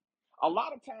towards them. A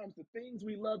lot of times the things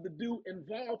we love to do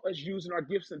involve us using our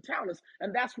gifts and talents,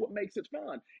 and that's what makes it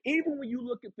fun. Even when you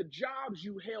look at the jobs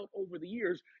you held over the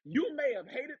years, you may have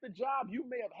hated the job, you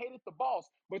may have hated the boss,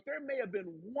 but there may have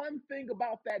been one thing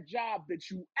about that job that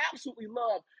you absolutely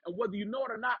love, and whether you know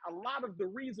it or not, a lot of the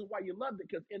reason why you loved it,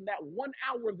 because in that 1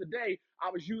 hour of the day,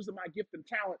 I was using my gift and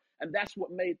talent, and that's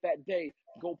what made that day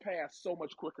go past so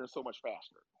much quicker and so much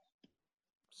faster.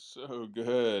 So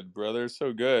good, brother.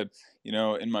 So good.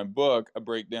 In my book, I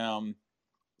break down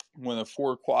one of the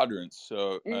 4 quadrants.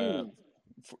 So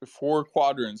four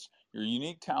quadrants: your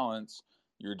unique talents,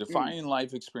 your defining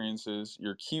life experiences,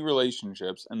 your key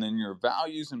relationships, and then your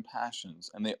values and passions.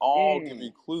 And they all give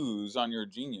you clues on your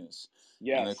genius.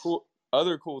 And the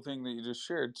other cool thing that you just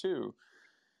shared too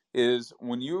is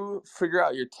when you figure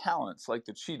out your talents, like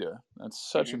the cheetah,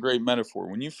 that's such a great metaphor.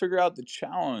 When you figure out the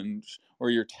challenge or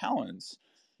your talents,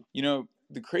 you know,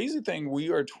 the crazy thing, we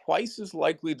are twice as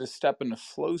likely to step into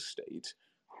flow state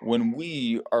when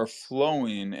we are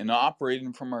flowing and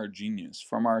operating from our genius,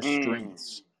 from our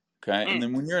strengths. Okay. And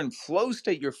then when you're in flow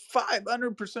state, you're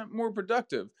 500% more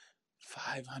productive.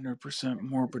 500%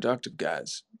 more productive,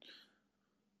 guys.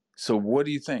 So what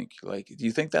do you think? Like, do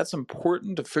you think that's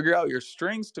important to figure out your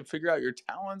strengths, to figure out your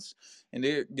talents, and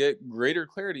to get greater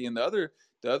clarity? And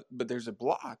but there's a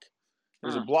block.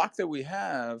 There's a block that we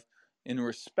have in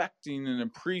respecting and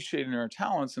appreciating our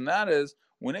talents, and that is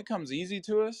when it comes easy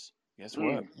to us. Guess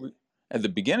what? At the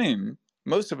beginning,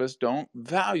 most of us don't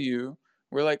value.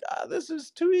 We're like, this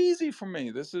is too easy for me.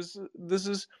 This is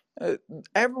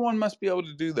everyone must be able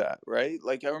to do that, right?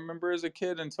 Like I remember as a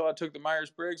kid, until I took the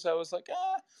Myers-Briggs, I was like,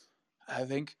 I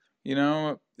think,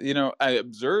 I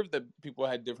observed that people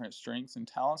had different strengths and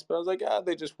talents, but I was like,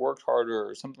 they just worked harder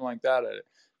or something like that at it.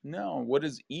 No, what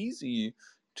is easy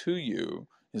to you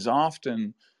is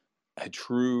often a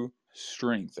true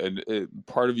strength, a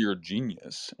part of your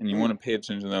genius, and you want to pay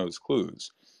attention to those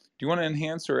clues. Do you want to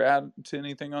enhance or add to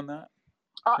anything on that?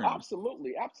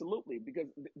 Absolutely. Because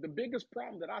the biggest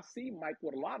problem that I see, Mike,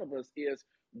 with a lot of us is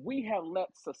we have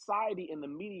let society and the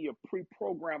media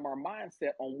pre-program our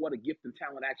mindset on what a gift and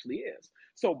talent actually is.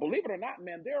 So believe it or not,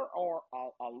 man, there are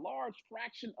a large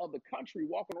fraction of the country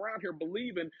walking around here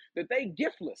believing that they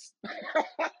giftless.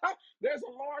 There's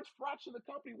a large fraction of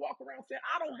the country walking around saying,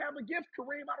 I don't have a gift,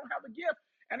 Kareem, I don't have a gift.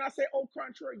 And I say, au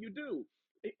contraire, you do.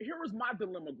 Here was my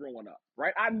dilemma growing up,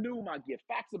 right? I knew my gift.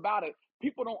 Facts about it,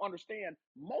 people don't understand.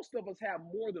 Most of us have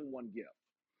more than one gift.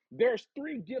 There's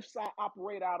 3 gifts I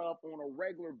operate out of on a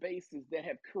regular basis that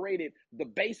have created the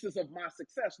basis of my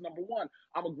success. Number 1,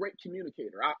 I'm a great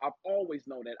communicator. I've always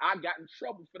known that. I got in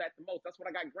trouble for that the most. That's what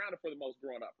I got grounded for the most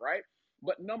growing up, right?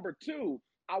 But number 2,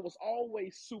 I was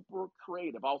always super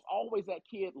creative. I was always that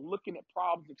kid looking at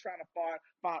problems and trying to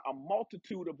find a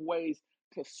multitude of ways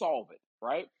to solve it,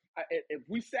 right? If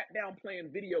we sat down playing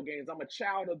video games, I'm a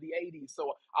child of the 80s,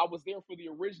 so I was there for the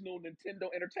original Nintendo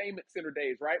Entertainment Center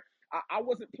days, right? I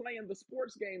wasn't playing the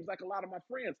sports games like a lot of my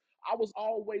friends. I was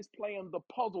always playing the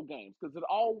puzzle games because it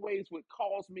always would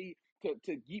cause me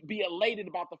to be elated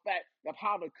about the fact of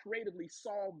how to creatively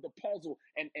solve the puzzle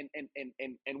and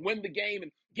win the game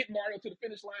and get Mario to the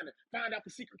finish line and find out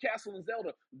the secret castle in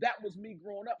Zelda. That was me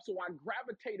growing up. So I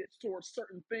gravitated towards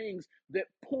certain things that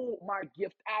pull my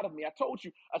gift out of me. I told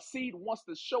you, a seed wants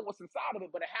to show what's inside of it,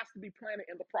 but it has to be planted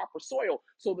in the proper soil.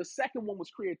 So the second one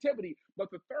was creativity, but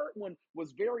the third one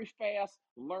was very fast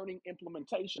learning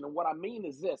implementation. And what I mean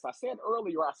is this: I said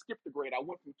earlier, I skipped a grade. I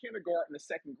went from kindergarten to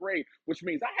 2nd grade, which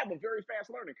means I have a very fast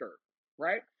learning curve,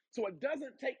 right? So it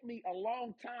doesn't take me a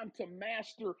long time to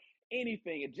master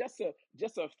anything. It just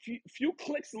a few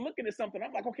clicks looking at something.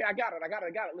 I'm like, okay, I got it.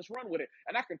 Let's run with it.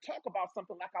 And I can talk about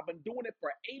something like I've been doing it for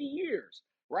 80 years,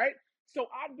 right? So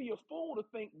I'd be a fool to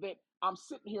think that I'm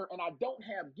sitting here and I don't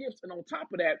have gifts. And on top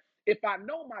of that, if I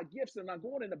know my gifts and I'm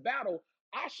going into battle,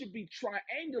 I should be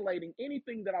triangulating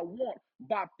anything that I want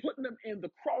by putting them in the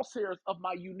crosshairs of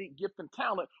my unique gift and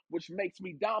talent, which makes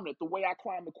me dominant. The way I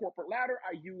climb the corporate ladder,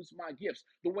 I use my gifts.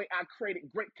 The way I created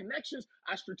great connections,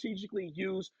 I strategically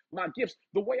use my gifts.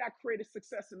 The way I created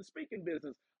success in the speaking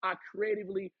business, I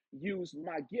creatively use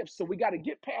my gifts. So we got to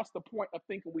get past the point of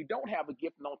thinking we don't have a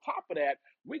gift. And on top of that,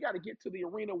 we got to get to the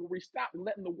arena where we stop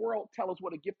letting the world tell us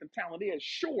what a gift and talent is.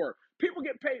 Sure, people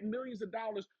get paid millions of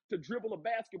dollars to dribble a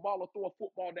basketball or throw a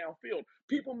football downfield.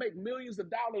 People make millions of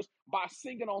dollars by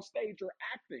singing on stage or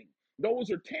acting.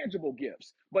 Those are tangible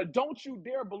gifts. But don't you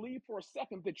dare believe for a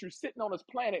second that you're sitting on this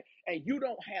planet and you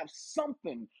don't have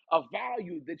something of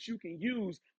value that you can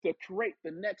use to create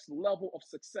the next level of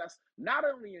success, not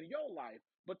only in your life,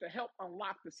 but to help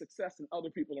unlock the success in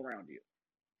other people around you.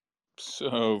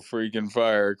 So freaking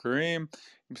fire, Kareem.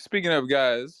 Speaking of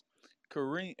guys,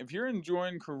 Kareem, if you're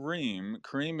enjoying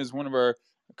Kareem is one of our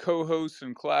co-hosts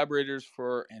and collaborators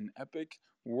for an epic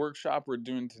workshop we're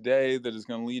doing today that is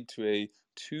going to lead to a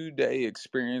 2-day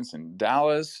experience in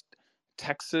Dallas,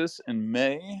 Texas in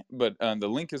May. But the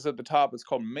link is at the top. It's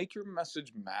called Make Your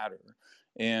Message Matter.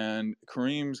 And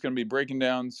Kareem's going to be breaking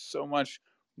down so much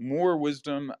more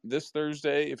wisdom this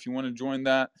Thursday. If you want to join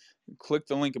that, click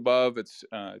the link above. It's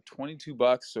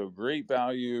 $22, so great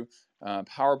value,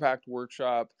 power-packed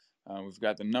workshop. We've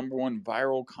got the #1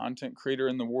 viral content creator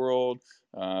in the world,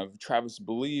 Travis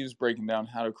Believes, breaking down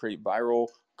how to create viral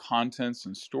contents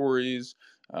and stories.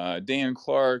 Dan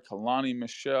Clark, Kalani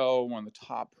Michelle, one of the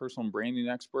top personal branding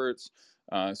experts.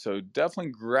 So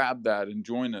definitely grab that and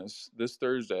join us this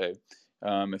Thursday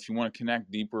if you want to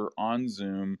connect deeper on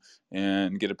Zoom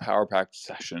and get a Power Pack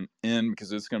session in,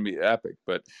 because it's going to be epic.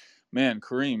 But man,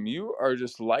 Kareem, you are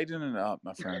just lighting it up,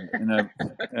 my friend, and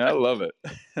I love it.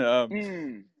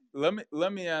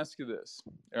 Let me ask you this.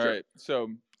 All Sure. right. So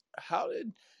how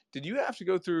did you have to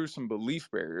go through some belief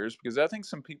barriers? Because I think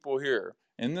some people here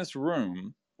in this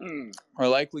room are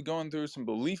likely going through some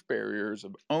belief barriers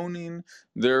of owning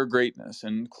their greatness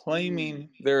and claiming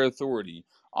their authority,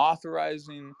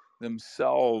 authorizing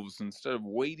themselves instead of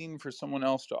waiting for someone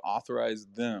else to authorize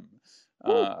them.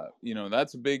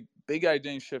 That's a big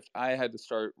identity shift I had to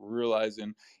start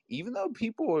realizing, even though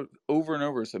people over and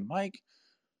over said, Mike,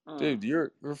 dude,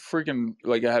 you're freaking,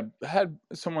 like, I had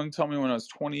someone tell me when I was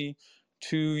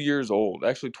 22 years old,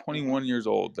 actually 21 years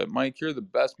old, that Mike, you're the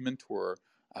best mentor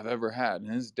I've ever had.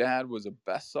 And his dad was a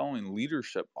best-selling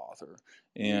leadership author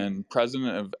and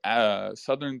president of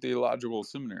Southern Theological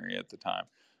Seminary at the time.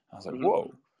 I was like,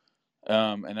 whoa.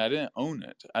 And I didn't own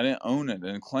it. I didn't own it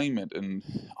and claim it and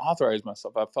authorize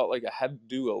myself. I felt like I had to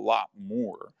do a lot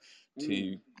more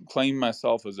to claim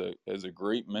myself as a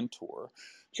great mentor.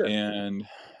 Sure. And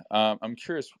I'm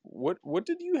curious, what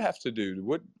did you have to do?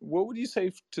 What would you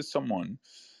say to someone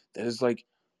that is like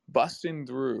busting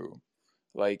through,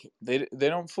 like they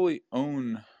don't fully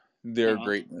own their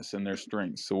greatness and their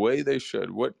strengths the way they should?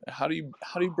 How do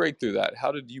you break through that?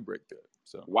 How did you break through it?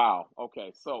 So wow.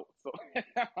 Okay. So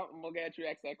I'm glad you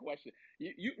asked that question.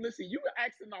 You listen. You were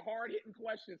asking the hard hitting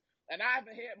questions, and I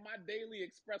haven't had my daily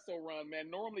espresso run, man.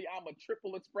 Normally I'm a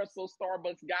triple espresso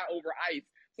Starbucks guy over ice.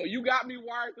 So you got me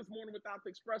wired this morning without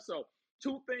the espresso.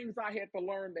 Two things I had to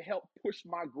learn to help push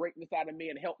my greatness out of me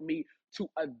and help me to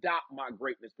adopt my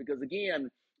greatness. Because again,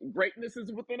 greatness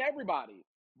is within everybody,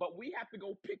 but we have to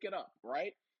go pick it up,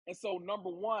 right? And so number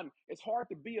one, it's hard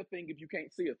to be a thing if you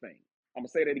can't see a thing. I'm gonna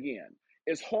say that again.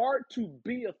 It's hard to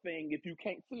be a thing if you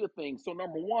can't see a thing. So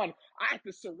number one, I have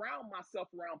to surround myself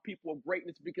around people of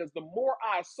greatness, because the more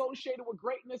I associated with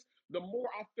greatness, the more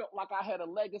I felt like I had a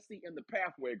legacy in the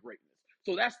pathway of greatness.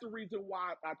 So that's the reason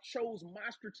why I chose my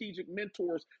strategic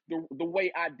mentors the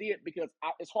way I did, because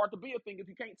it's hard to be a thing if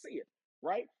you can't see it,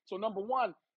 right? So number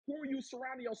one, who are you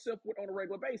surrounding yourself with on a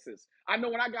regular basis? I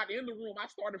know when I got in the room, I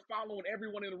started following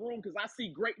everyone in the room because I see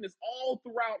greatness all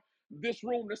throughout this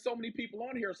room. There's so many people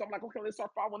on here. So I'm like, okay, let's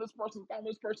start following this person, following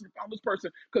this person, following this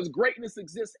person, because greatness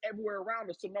exists everywhere around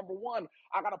us. So number one,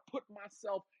 I got to put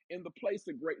myself in the place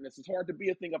of greatness. It's hard to be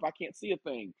a thing if I can't see a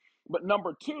thing. But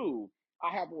number two,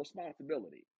 I have a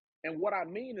responsibility. And what I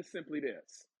mean is simply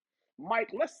this.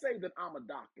 Mike, let's say that I'm a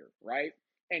doctor, right?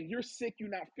 And you're sick, you're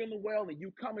not feeling well, and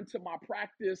you come into my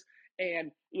practice,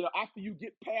 and after you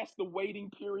get past the waiting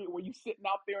period where you're sitting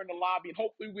out there in the lobby, and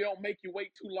hopefully we don't make you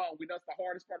wait too long. We know that's the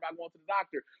hardest part about going to the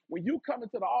doctor. When you come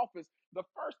into the office, the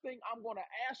first thing I'm going to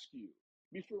ask you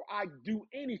before I do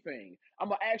anything, I'm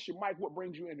going to ask you, Mike, what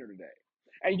brings you in here today?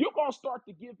 And you're going to start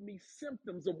to give me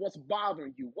symptoms of what's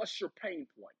bothering you. What's your pain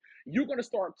point? You're going to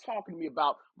start talking to me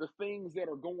about the things that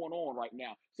are going on right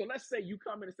now. So let's say you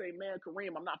come in and say, man,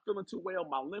 Kareem, I'm not feeling too well.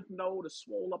 My lymph node is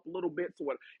swollen up a little bit. So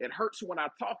it hurts when I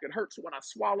talk. It hurts when I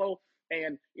swallow.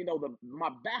 And, my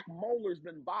back molar's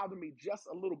been bothering me just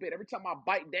a little bit. Every time I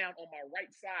bite down on my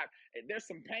right side, there's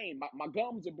some pain. My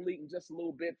gums are bleeding just a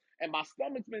little bit. And my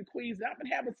stomach's been queased. I've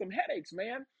been having some headaches,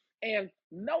 man. And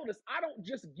notice, I don't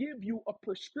just give you a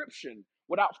prescription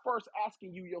without first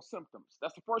asking you your symptoms.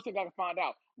 That's the first thing I can find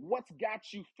out. What's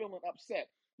got you feeling upset?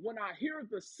 When I hear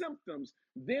the symptoms,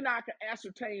 then I can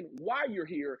ascertain why you're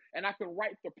here, and I can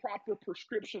write the proper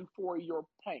prescription for your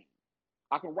pain.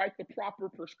 I can write the proper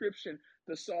prescription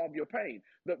to solve your pain.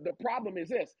 The problem is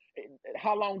this: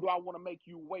 how long do I want to make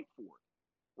you wait for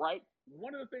it? Right?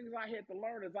 One of the things I had to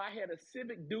learn is I had a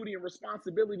civic duty and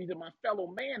responsibility to my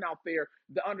fellow man out there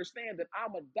to understand that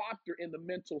I'm a doctor in the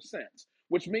mental sense,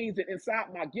 which means that inside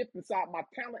my gift, inside my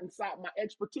talent, inside my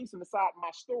expertise, and inside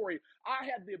my story, I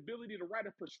have the ability to write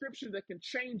a prescription that can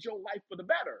change your life for the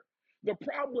better. The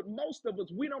problem with most of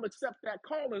us, we don't accept that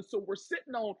calling, so we're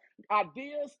sitting on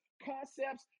ideas,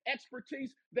 concepts,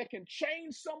 expertise that can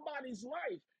change somebody's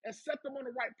life and set them on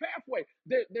the right pathway.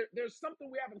 There's something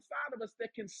we have inside of us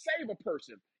that can save a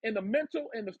person in the mental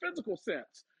and the physical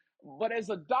sense. But as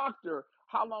a doctor,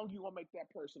 how long do you want to make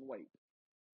that person wait?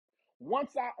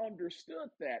 Once I understood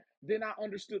that, then I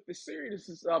understood the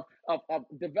seriousness of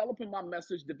developing my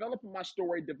message, developing my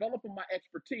story, developing my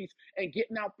expertise, and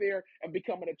getting out there and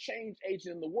becoming a change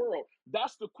agent in the world.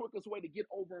 That's the quickest way to get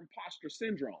over imposter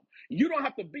syndrome. You don't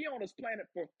have to be on this planet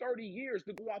for 30 years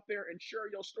to go out there and share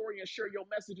your story and share your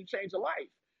message and change a life.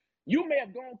 You may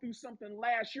have gone through something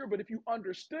last year, but if you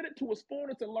understood it to its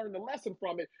fullness and learned the lesson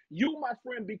from it, you, my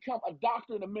friend, become a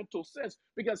doctor in a mental sense,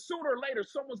 because sooner or later,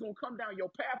 someone's going to come down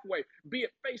your pathway, be it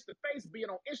face to face, be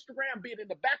it on Instagram, be it in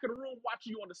the back of the room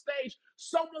watching you on the stage.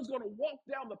 Someone's going to walk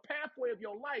down the pathway of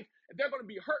your life, and they're going to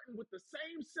be hurting with the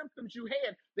same symptoms you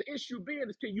had. The issue being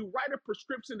is, can you write a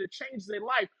prescription that changes their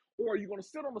life, or are you going to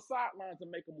sit on the sidelines and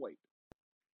make them wait?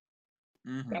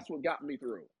 That's what got me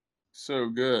through. So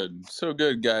good. So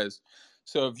good, guys.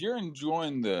 So if you're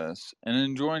enjoying this and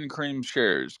enjoying Kareem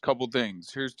shares, couple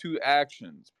things. Here's 2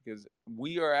 actions, because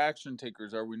we are action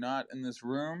takers, are we not, in this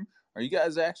room? Are you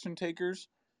guys action takers?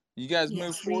 You guys move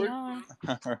Yes, we forward? are.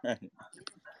 All right.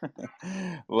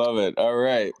 Love it. All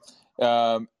right.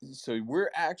 So we're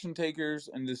action takers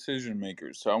and decision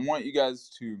makers. So I want you guys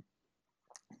to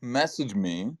message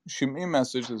me, shoot me a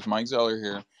message. This is Mike Zeller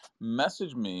here.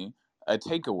 Message me a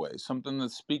takeaway, something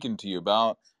that's speaking to you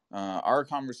about our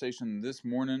conversation this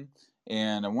morning.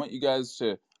 And I want you guys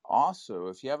to also,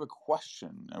 if you have a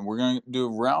question, and we're going to do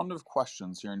a round of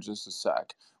questions here in just a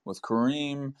sec with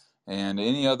Kareem and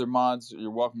any other mods,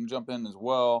 you're welcome to jump in as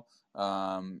well.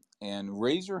 And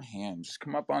raise your hand. Just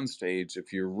come up on stage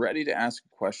if you're ready to ask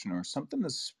a question or something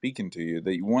that's speaking to you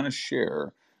that you want to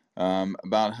share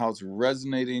about how it's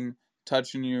resonating,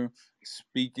 touching you,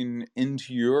 speaking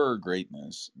into your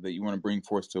greatness that you want to bring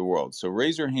forth to the world. So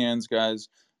raise your hands, guys,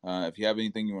 if you have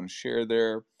anything you want to share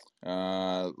there.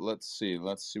 Let's see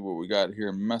what we got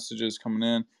here. Messages coming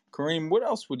in. Kareem, what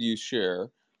else would you share?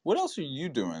 What else are you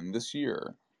doing this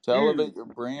year to elevate your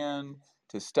brand,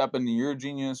 to step into your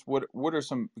genius? What are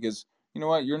some, because you know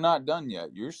what, you're not done yet.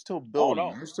 You're still building.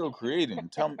 Oh, no. You're still creating.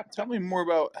 Tell me more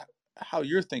about how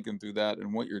you're thinking through that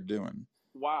and what you're doing.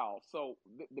 Wow. So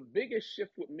the biggest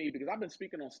shift with me, because I've been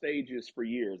speaking on stages for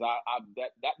years.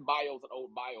 That bio is an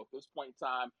old bio. At this point in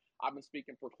time, I've been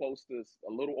speaking for close to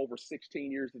a little over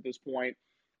 16 years at this point.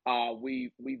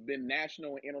 We've been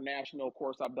national and international. Of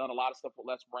course, I've done a lot of stuff with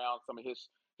Les Brown, some of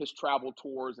his travel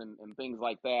tours and things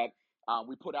like that.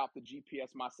 We put out the GPS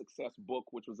My Success book,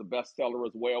 which was a bestseller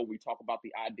as well. We talk about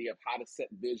the idea of how to set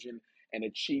vision and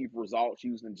achieve results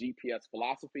using the GPS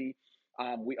philosophy.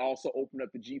 We also opened up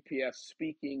the GPS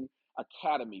Speaking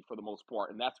Academy for the most part,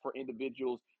 and that's for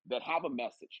individuals that have a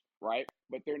message, right?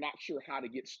 But they're not sure how to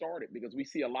get started, because we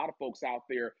see a lot of folks out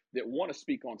there that want to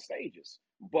speak on stages,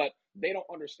 but they don't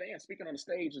understand speaking on the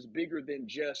stage is bigger than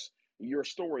just your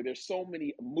story. There's so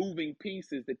many moving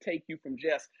pieces that take you from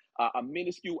just a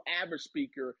minuscule average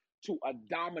speaker to a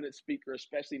dominant speaker,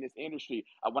 especially in this industry.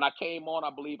 When I came on,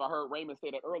 I believe I heard Raymond say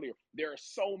that earlier. There are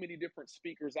so many different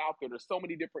speakers out there. There's so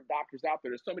many different doctors out there.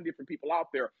 There's so many different people out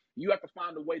there. You have to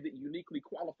find a way that uniquely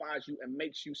qualifies you and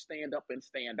makes you stand up and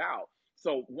stand out.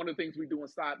 So one of the things we do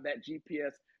inside that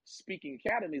GPS Speaking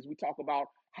Academy is we talk about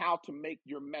how to make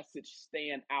your message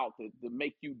stand out, to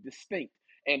make you distinct.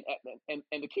 And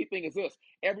the key thing is this: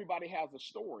 everybody has a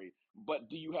story, but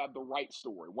do you have the right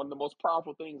story? One of the most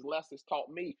powerful things Les has taught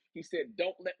me, he said,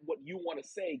 don't let what you want to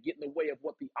say get in the way of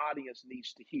what the audience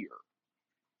needs to hear.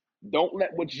 Don't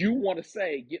let what you want to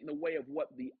say get in the way of what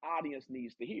the audience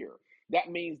needs to hear. That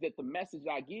means that the message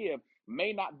I give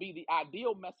may not be the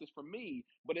ideal message for me,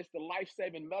 but it's the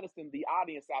life-saving medicine the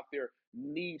audience out there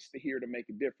needs to hear to make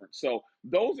a difference. So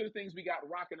those are the things we got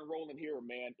rocking and rolling here,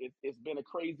 man. It's been a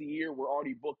crazy year. We're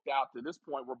already booked out. To this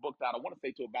point, we're booked out, I want to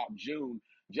say, to about June,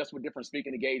 just with different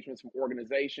speaking engagements from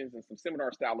organizations and some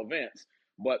seminar-style events.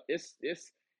 But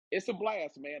it's a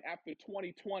blast, man. After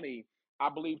 2020, I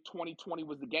believe 2020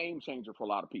 was the game changer for a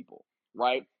lot of people,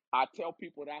 right? I tell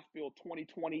people that I feel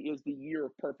 2020 is the year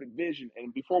of perfect vision.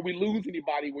 And before we lose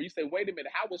anybody, where you say, wait a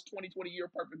minute, how was 2020 year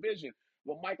of perfect vision?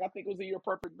 Well, Mike, I think it was a year of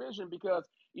perfect vision because,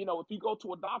 if you go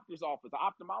to a doctor's office, an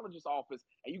ophthalmologist's office,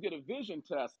 and you get a vision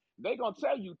test, they're going to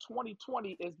tell you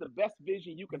 2020 is the best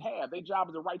vision you can have. Their job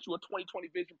is to write you a 2020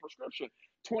 vision prescription.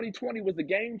 2020 was the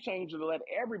game changer to let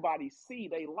everybody see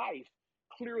their life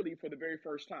clearly for the very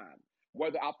first time.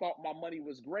 Whether I thought my money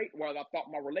was great, whether I thought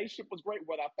my relationship was great,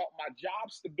 whether I thought my job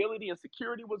stability and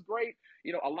security was great.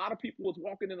 A lot of people was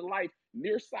walking into life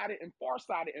nearsighted and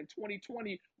farsighted, and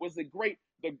 2020 was the great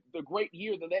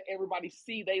year to let everybody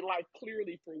see their life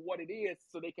clearly for what it is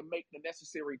so they can make the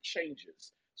necessary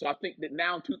changes. So I think that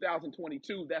now in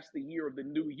 2022, that's the year of the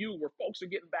new you, where folks are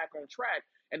getting back on track,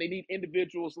 and they need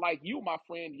individuals like you, my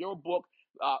friend, your book,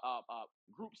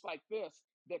 groups like this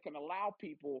that can allow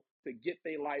people to get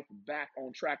their life back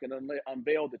on track and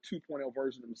unveil the 2.0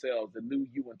 version of themselves, the new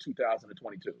you in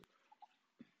 2022.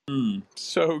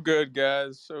 So good,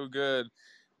 guys. So good.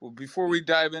 Well, before we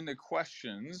dive into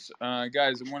questions,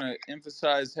 guys, I want to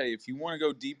emphasize, hey, if you want to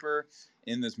go deeper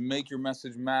in this Make Your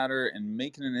Message Matter and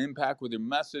making an impact with your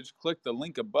message, click the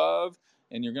link above,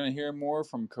 and you're going to hear more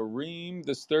from Kareem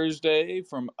this Thursday,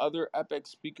 from other epic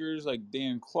speakers like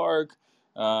Dan Clark,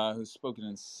 who's spoken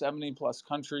in 70-plus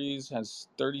countries, has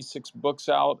 36 books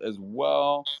out as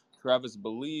well. Travis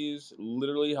Belize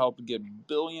literally helped get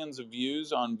billions of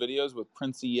views on videos with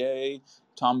Prince EA,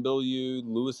 Tom Bilyeu,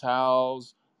 Lewis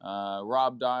Howes,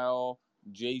 Rob Dial,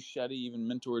 Jay Shetty, even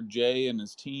mentored Jay and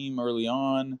his team early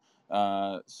on.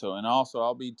 And also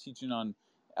I'll be teaching on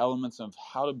elements of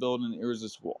how to build an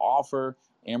irresistible offer.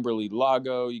 Amberly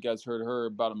Lago, you guys heard her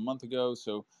about a month ago.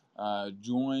 So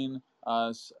join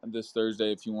us this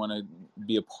Thursday if you want to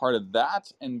be a part of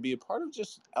that and be a part of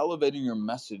just elevating your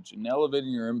message and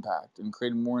elevating your impact and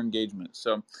creating more engagement.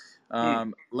 So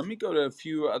let me go to a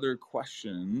few other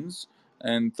questions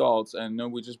and thoughts. I know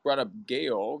we just brought up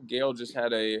Gail. Gail just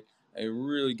had a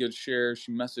really good share.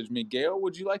 She messaged me. Gail,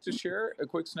 would you like to share a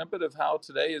quick snippet of how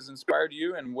today has inspired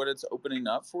you and what it's opening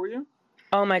up for you?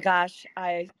 Oh my gosh,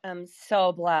 I am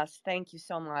so blessed. Thank you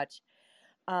so much.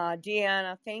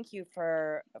 Deanna, thank you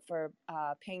for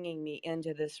pinging me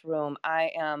into this room. I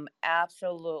am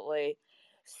absolutely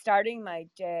starting my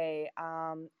day.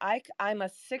 I'm a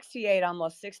 68,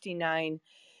 almost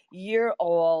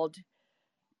 69-year-old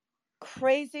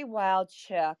crazy wild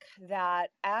chick that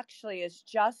actually is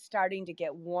just starting to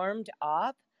get warmed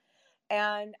up.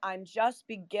 And I'm just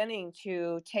beginning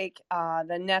to take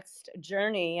the next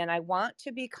journey, and I want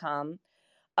to become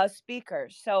a speaker.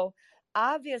 So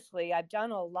obviously I've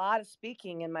done a lot of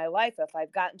speaking in my life if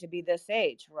I've gotten to be this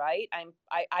age, right?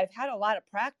 I've had a lot of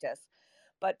practice,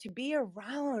 but to be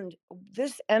around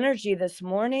this energy this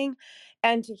morning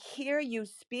and to hear you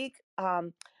speak,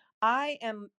 I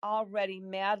am already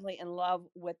madly in love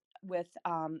with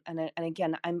and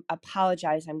again, I'm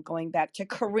apologize. I'm going back to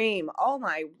Kareem. Oh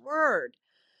my word.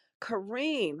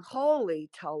 Kareem, holy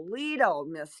Toledo,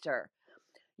 mister.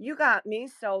 You got me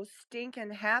so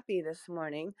stinking happy this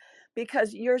morning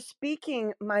because you're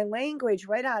speaking my language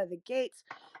right out of the gates.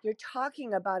 You're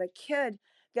talking about a kid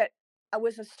that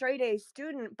was a straight A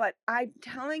student, but I'm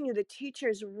telling you, the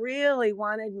teachers really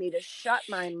wanted me to shut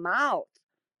my mouth.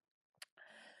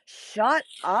 Shut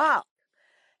up.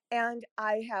 And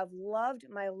I have loved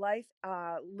my life,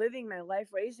 living my life,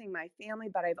 raising my family,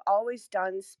 but I've always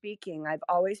done speaking. I've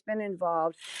always been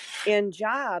involved in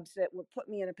jobs that would put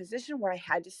me in a position where I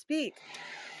had to speak.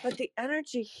 But the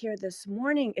energy here this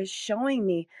morning is showing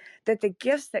me that the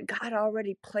gifts that God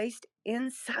already placed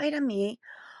inside of me,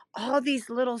 all these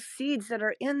little seeds that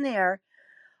are in there,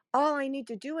 all I need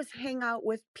to do is hang out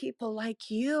with people like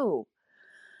you.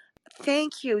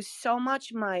 Thank you so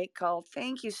much, Michael.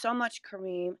 Thank you so much,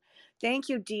 Kareem. Thank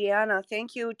you, Deanna.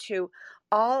 Thank you to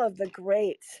all of the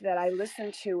greats that I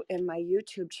listen to in my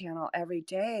YouTube channel every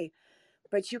day.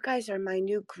 But you guys are my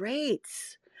new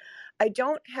greats. I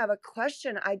don't have a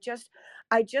question. I just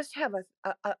have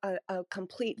a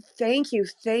complete thank you,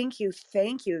 thank you,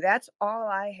 thank you. That's all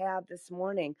I have this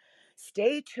morning.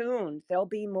 Stay tuned. There'll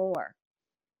be more.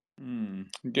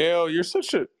 Gail, you're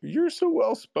so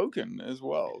well spoken as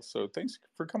well. So thanks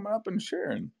for coming up and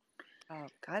sharing. Oh,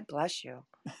 God bless you.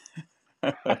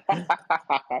 All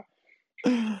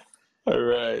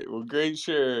right. Well, great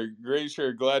share. Great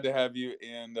share. Glad to have you.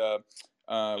 And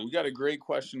we got a great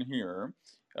question here.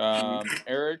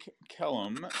 Eric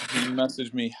Kellum, he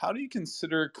messaged me, how do you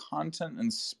consider content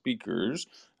and speakers?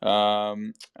 He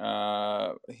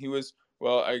was,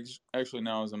 well, actually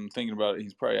now as I'm thinking about it,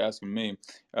 he's probably asking me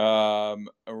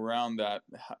around that.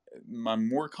 I'm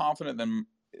more confident than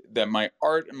that my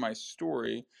art and my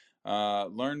story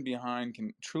learned behind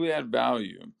can truly add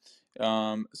value.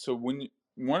 So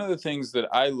one of the things that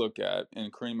I look at,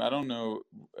 and Kareem, I don't know,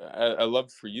 I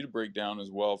love for you to break down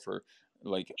as well for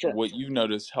like Sure. what you've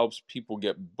noticed helps people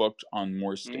get booked on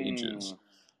more stages.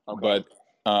 Okay.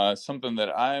 But something that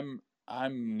I'm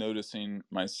noticing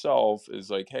myself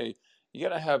is like, hey, you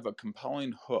got to have a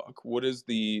compelling hook. What is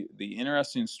the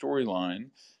interesting storyline?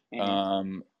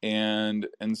 And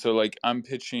so like I'm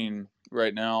pitching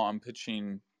right now. I'm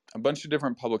pitching a bunch of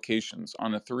different publications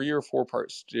on a 3 or 4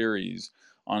 part series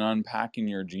on unpacking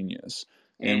your genius.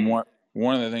 And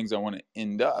one of the things I want to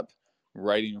end up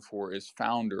writing for is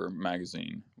Founder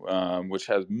magazine, which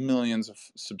has millions of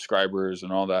subscribers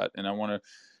and all that. And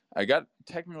I got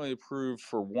technically approved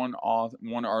for one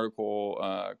article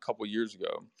a couple years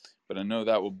ago, but I know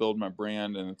that will build my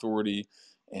brand and authority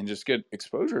and just get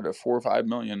exposure to 4 or 5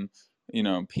 million,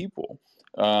 people.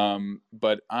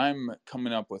 But I'm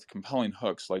coming up with compelling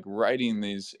hooks, like writing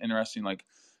these interesting, like,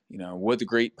 what the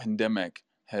great pandemic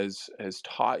has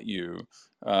taught you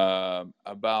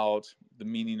about the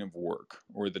meaning of work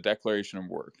or the declaration of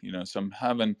work. So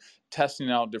I'm testing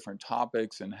out different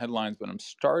topics and headlines, but I'm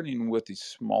starting with these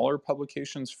smaller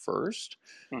publications first,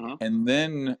 and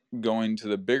then going to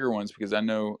the bigger ones, because I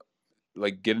know,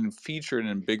 like, getting featured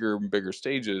in bigger and bigger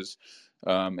stages,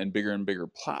 and bigger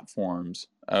platforms.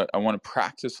 I want to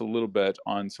practice a little bit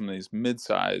on some of these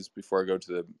mid-size before I go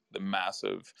to the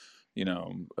massive,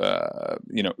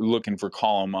 looking for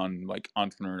column on like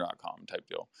entrepreneur.com type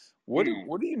deal. What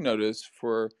do you notice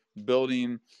for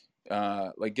building,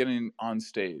 like getting on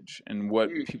stage, and what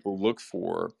people look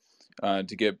for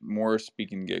to get more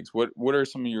speaking gigs? What are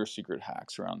some of your secret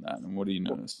hacks around that, and what do you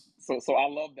notice? So I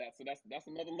love that. So that's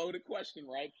another loaded question,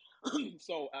 right?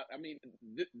 So I mean,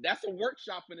 that's a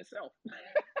workshop in itself.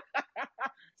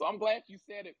 So I'm glad you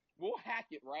said it. We'll hack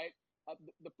it, right?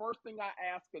 The first thing I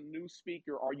ask a new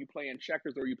speaker: are you playing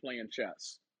checkers or are you playing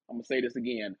chess? I'm gonna say this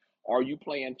again: are you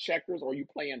playing checkers or are you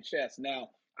playing chess? Now,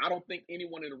 I don't think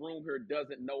anyone in the room here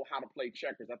doesn't know how to play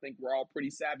checkers. I think we're all pretty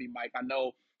savvy, Mike. I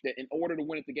know that in order to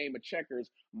win at the game of checkers,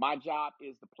 my job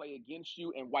is to play against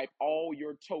you and wipe all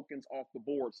your tokens off the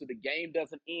board, so the game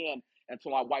doesn't end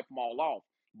until I wipe them all off.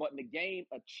 But in the game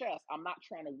of chess, I'm not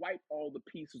trying to wipe all the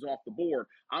pieces off the board.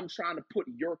 I'm trying to put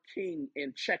your king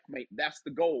in checkmate. That's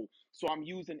the goal. So I'm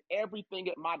using everything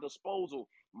at my disposal: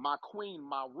 my queen,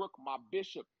 my rook, my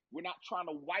bishop. We're not trying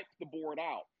to wipe the board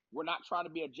out. We're not trying to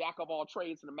be a jack of all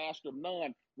trades and a master of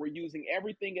none. We're using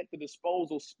everything at the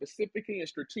disposal specifically and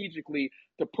strategically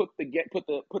to put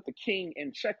the king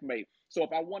in checkmate. So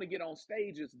if I want to get on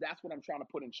stages, that's what I'm trying to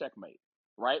put in checkmate,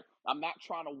 right? I'm not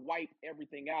trying to wipe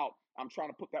everything out. I'm trying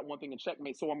to put that one thing in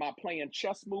checkmate. So am I playing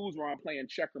chess moves or am I playing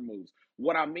checker moves?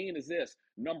 What I mean is this: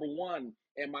 number one,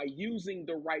 am I using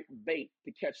the right bait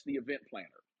to catch the event planner?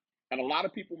 And a lot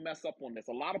of people mess up on this.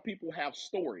 A lot of people have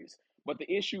stories, but the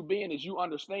issue being is, you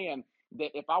understand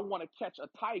that if I want to catch a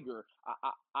tiger,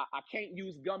 I can't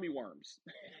use gummy worms.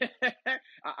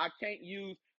 I can't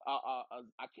use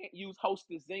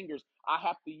Hostess zingers. I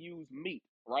have to use meat,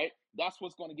 right? That's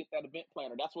what's going to get that event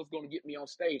planner. That's what's going to get me on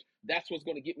stage. That's what's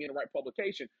going to get me in the right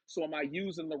publication. So am I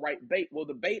using the right bait? Well,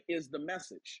 the bait is the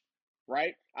message,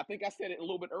 right? I think I said it a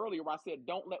little bit earlier where I said,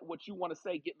 don't let what you want to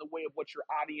say get in the way of what your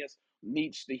audience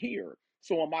needs to hear.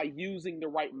 So am I using the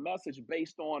right message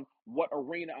based on what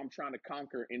arena I'm trying to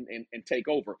conquer and take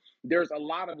over? There's a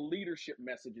lot of leadership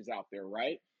messages out there,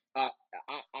 right? I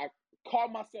call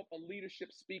myself a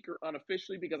leadership speaker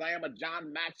unofficially because I am a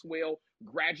John Maxwell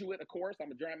graduate, of course.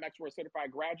 I'm a John Maxwell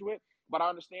certified graduate, but I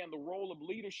understand the role of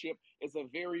leadership is a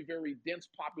very, very dense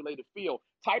populated field.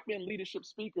 Type in leadership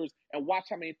speakers and watch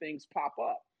how many things pop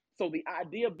up. So the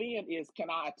idea being is, can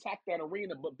I attack that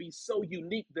arena but be so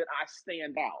unique that I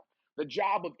stand out? The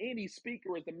job of any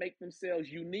speaker is to make themselves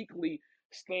uniquely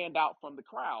stand out from the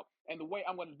crowd. And the way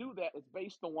I'm going to do that is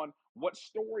based on what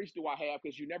stories do I have,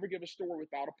 because you never give a story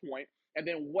without a point. And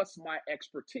then what's my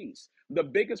expertise? The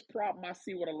biggest problem I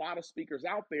see with a lot of speakers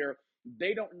out there,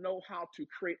 they don't know how to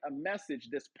create a message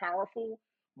that's powerful,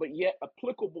 but yet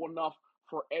applicable enough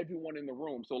for everyone in the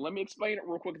room. So let me explain it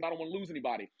real quick because I don't want to lose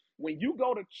anybody. When you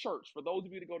go to church, for those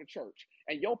of you that go to church,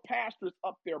 and your pastor's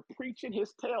up there preaching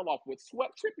his tail off with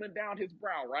sweat trickling down his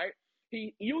brow, right?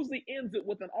 He usually ends it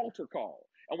with an altar call.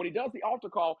 And when he does the altar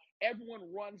call, everyone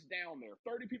runs down there.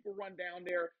 30 people run down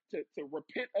there to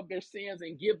repent of their sins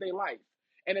and give their life.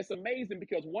 And it's amazing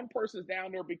because one person's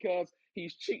down there because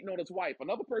he's cheating on his wife.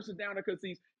 Another person's down there because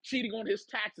he's cheating on his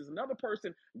taxes. Another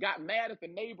person got mad at the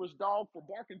neighbor's dog for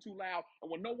barking too loud,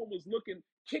 and when no one was looking,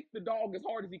 kicked the dog as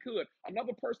hard as he could.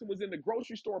 Another person was in the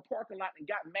grocery store parking lot and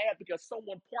got mad because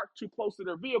someone parked too close to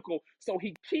their vehicle, so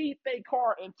he keyed their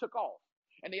car and took off.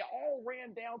 And they all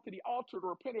ran down to the altar to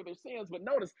repent of their sins. But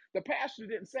notice, the pastor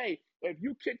didn't say, if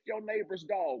you kicked your neighbor's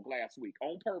dog last week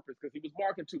on purpose because he was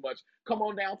barking too much, come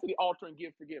on down to the altar and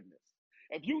give forgiveness.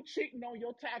 If you cheating on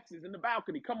your taxes in the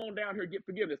balcony, come on down here and get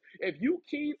forgiveness. If you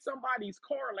keyed somebody's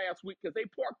car last week because they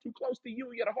parked too close to you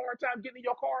and you had a hard time getting in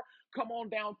your car, come on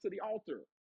down to the altar.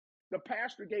 The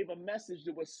pastor gave a message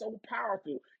that was so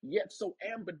powerful, yet so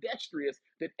ambidextrous,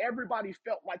 that everybody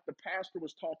felt like the pastor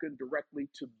was talking directly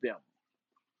to them.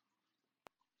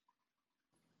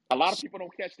 A lot of people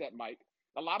don't catch that, Mike.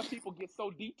 A lot of people get so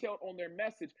detailed on their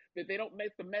message that they don't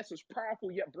make the message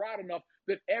powerful yet broad enough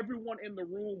that everyone in the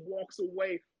room walks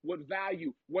away with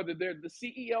value, whether they're the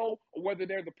CEO or whether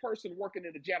they're the person working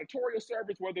in the janitorial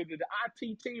service, whether they're the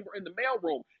IT team or in the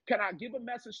mailroom. Can I give a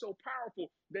message so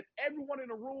powerful that everyone in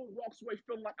the room walks away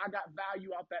feeling like I got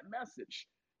value out that message?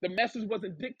 The message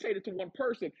wasn't dictated to one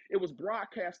person, it was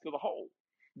broadcast to the whole.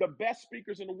 The best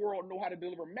speakers in the world know how to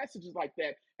deliver messages like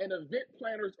that, and event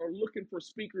planners are looking for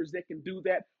speakers that can do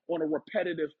that on a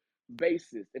repetitive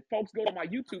basis. If folks go to my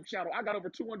YouTube channel, I got over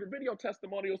 200 video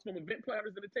testimonials from event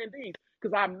planners and attendees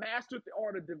because I mastered the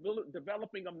art of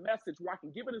developing a message where I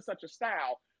can give it in such a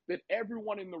style that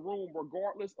everyone in the room,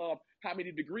 regardless of how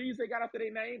many degrees they got after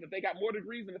their name, if they got more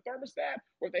degrees than the thermostat,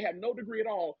 or if they have no degree at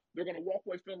all, they're going to walk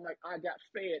away feeling like I got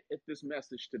fed at this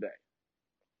message today.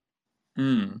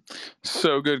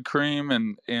 So good,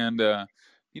 Kareem, and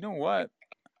you know what?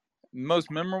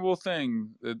 Most memorable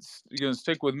thing that's going to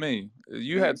stick with me.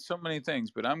 You had so many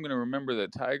things, but I'm going to remember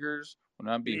that tigers will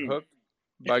not be hooked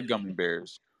by gummy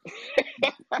bears.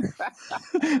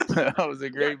 That was a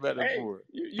great metaphor.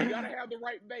 Hey, you got to have the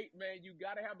right bait, man. You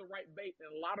got to have the right bait,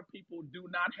 and a lot of people do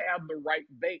not have the right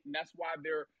bait, and that's why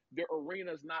their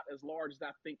arena is not as large as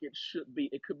I think it should be.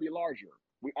 It could be larger.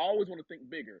 We always want to think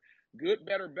bigger. Good,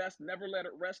 better, best. Never let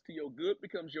it rest till your good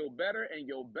becomes your better, and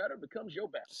your better becomes your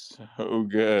best.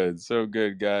 So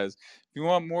good, guys. If you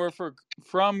want more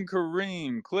from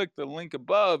Kareem, click the link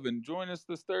above and join us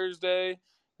this Thursday.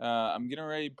 I'm getting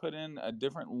ready to put in a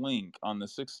different link on the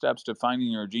 6 steps to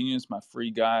finding your genius, my free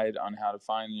guide on how to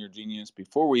find your genius,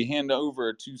 before we hand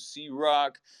over to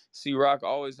C-Rock. C-Rock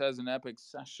always has an epic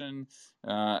session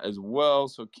as well,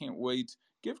 so can't wait.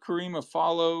 Give Kareem a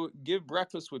follow. Give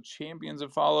Breakfast with Champions a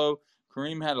follow.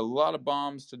 Kareem had a lot of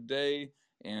bombs today,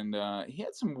 and he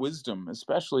had some wisdom,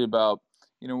 especially about,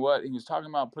 you know what, he was talking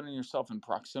about putting yourself in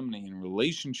proximity in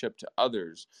relationship to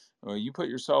others. You put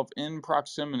yourself in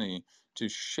proximity to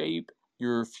shape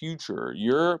your future.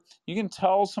 You can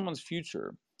tell someone's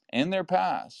future and their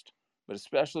past, but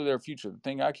especially their future. The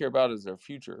thing I care about is their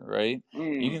future, right?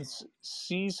 You can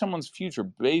see someone's future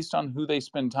based on who they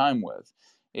spend time with.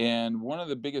 And one of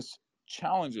the biggest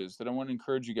challenges that I want to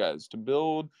encourage you guys to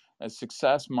build a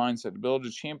success mindset, to build a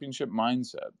championship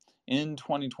mindset in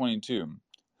 2022.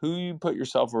 Who you put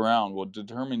yourself around will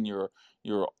determine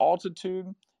your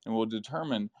altitude and will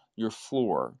determine your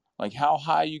floor. Like how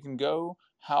high you can go,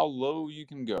 how low you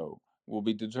can go will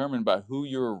be determined by who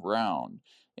you're around.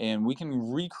 And we can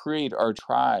recreate our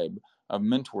tribe of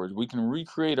mentors. We can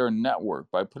recreate our network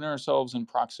by putting ourselves in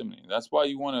proximity. That's why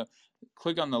you want to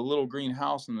click on the little green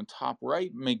house in the top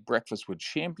right, make Breakfast with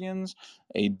Champions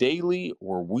a daily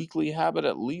or weekly habit.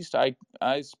 At least I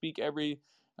speak every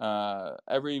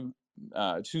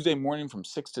Tuesday morning from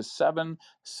 6 to 7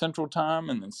 Central Time,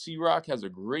 and then C-Rock has a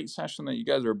great session that you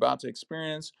guys are about to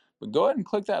experience. But go ahead and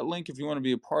click that link if you want to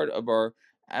be a part of our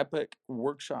epic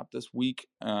workshop this week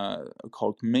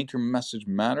called Make Your Message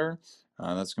Matter.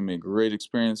 That's going to be a great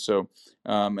experience. So,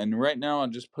 and right now I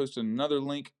just posted another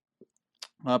link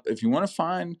up. If you want to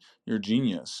find your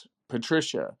genius,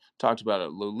 Patricia talked about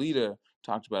it. Lolita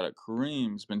talked about it.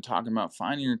 Kareem's been talking about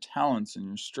finding your talents and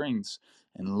your strengths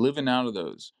and living out of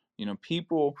those. You know,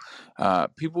 people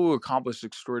who accomplish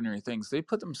extraordinary things, they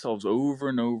put themselves over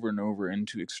and over and over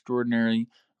into extraordinary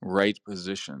right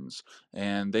positions,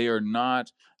 and they are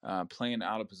not playing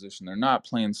out of position. They're not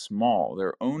playing small.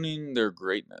 They're owning their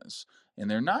greatness, and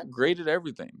they're not great at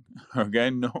everything. Okay,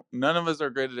 no, none of us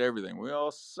are great at everything. We all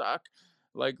suck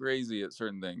like crazy at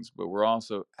certain things, but we're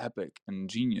also epic and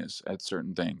genius at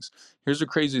certain things. Here's a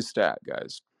crazy stat,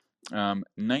 guys.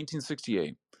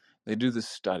 1968, they do this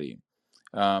study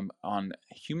on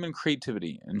human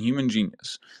creativity and human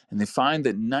genius, and they find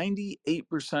that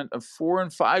 98% of 4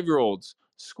 and 5-year-olds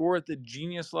score at the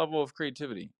genius level of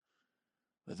creativity.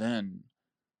 But then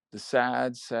the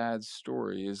sad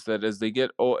story is that as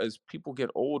people get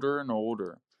older and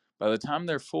older, by the time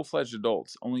they're full-fledged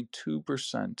adults, only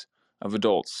 2% of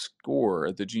adults score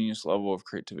at the genius level of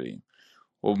creativity.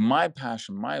 Well, my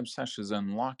passion, my obsession is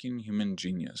unlocking human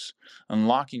genius,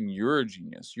 unlocking your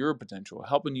genius, your potential,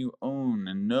 helping you own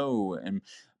and know and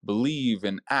believe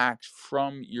and act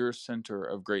from your center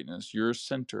of greatness, your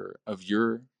center of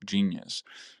your genius.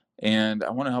 And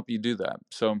I want to help you do that.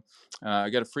 So I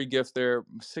got a free gift there,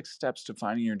 6 steps to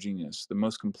finding your genius, the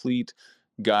most complete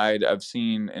guide I've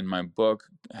seen in my book,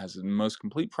 has the most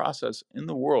complete process in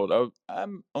the world.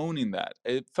 I'm owning that.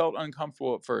 It felt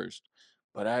uncomfortable at first,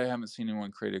 but I haven't seen anyone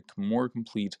create a more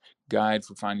complete guide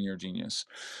for finding your genius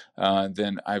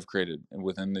than I've created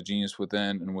within the Genius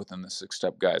Within and within the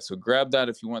 6-step guide. So grab that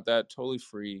if you want that, totally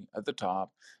free at the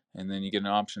top. And then you get an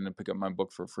option to pick up my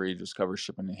book for free, just cover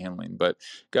shipping and handling. But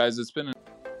guys, it's been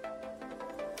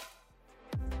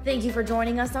Thank you for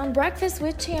joining us on Breakfast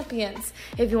with Champions.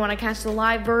 If you want to catch the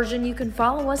live version, you can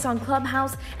follow us on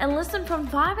Clubhouse and listen from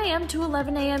 5 a.m. to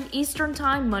 11 a.m. Eastern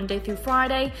Time, Monday through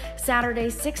Friday,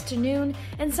 Saturdays 6 to noon,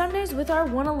 and Sundays with our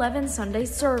 111 Sunday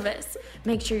service.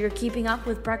 Make sure you're keeping up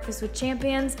with Breakfast with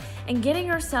Champions and getting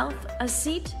yourself a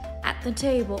seat at the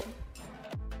table.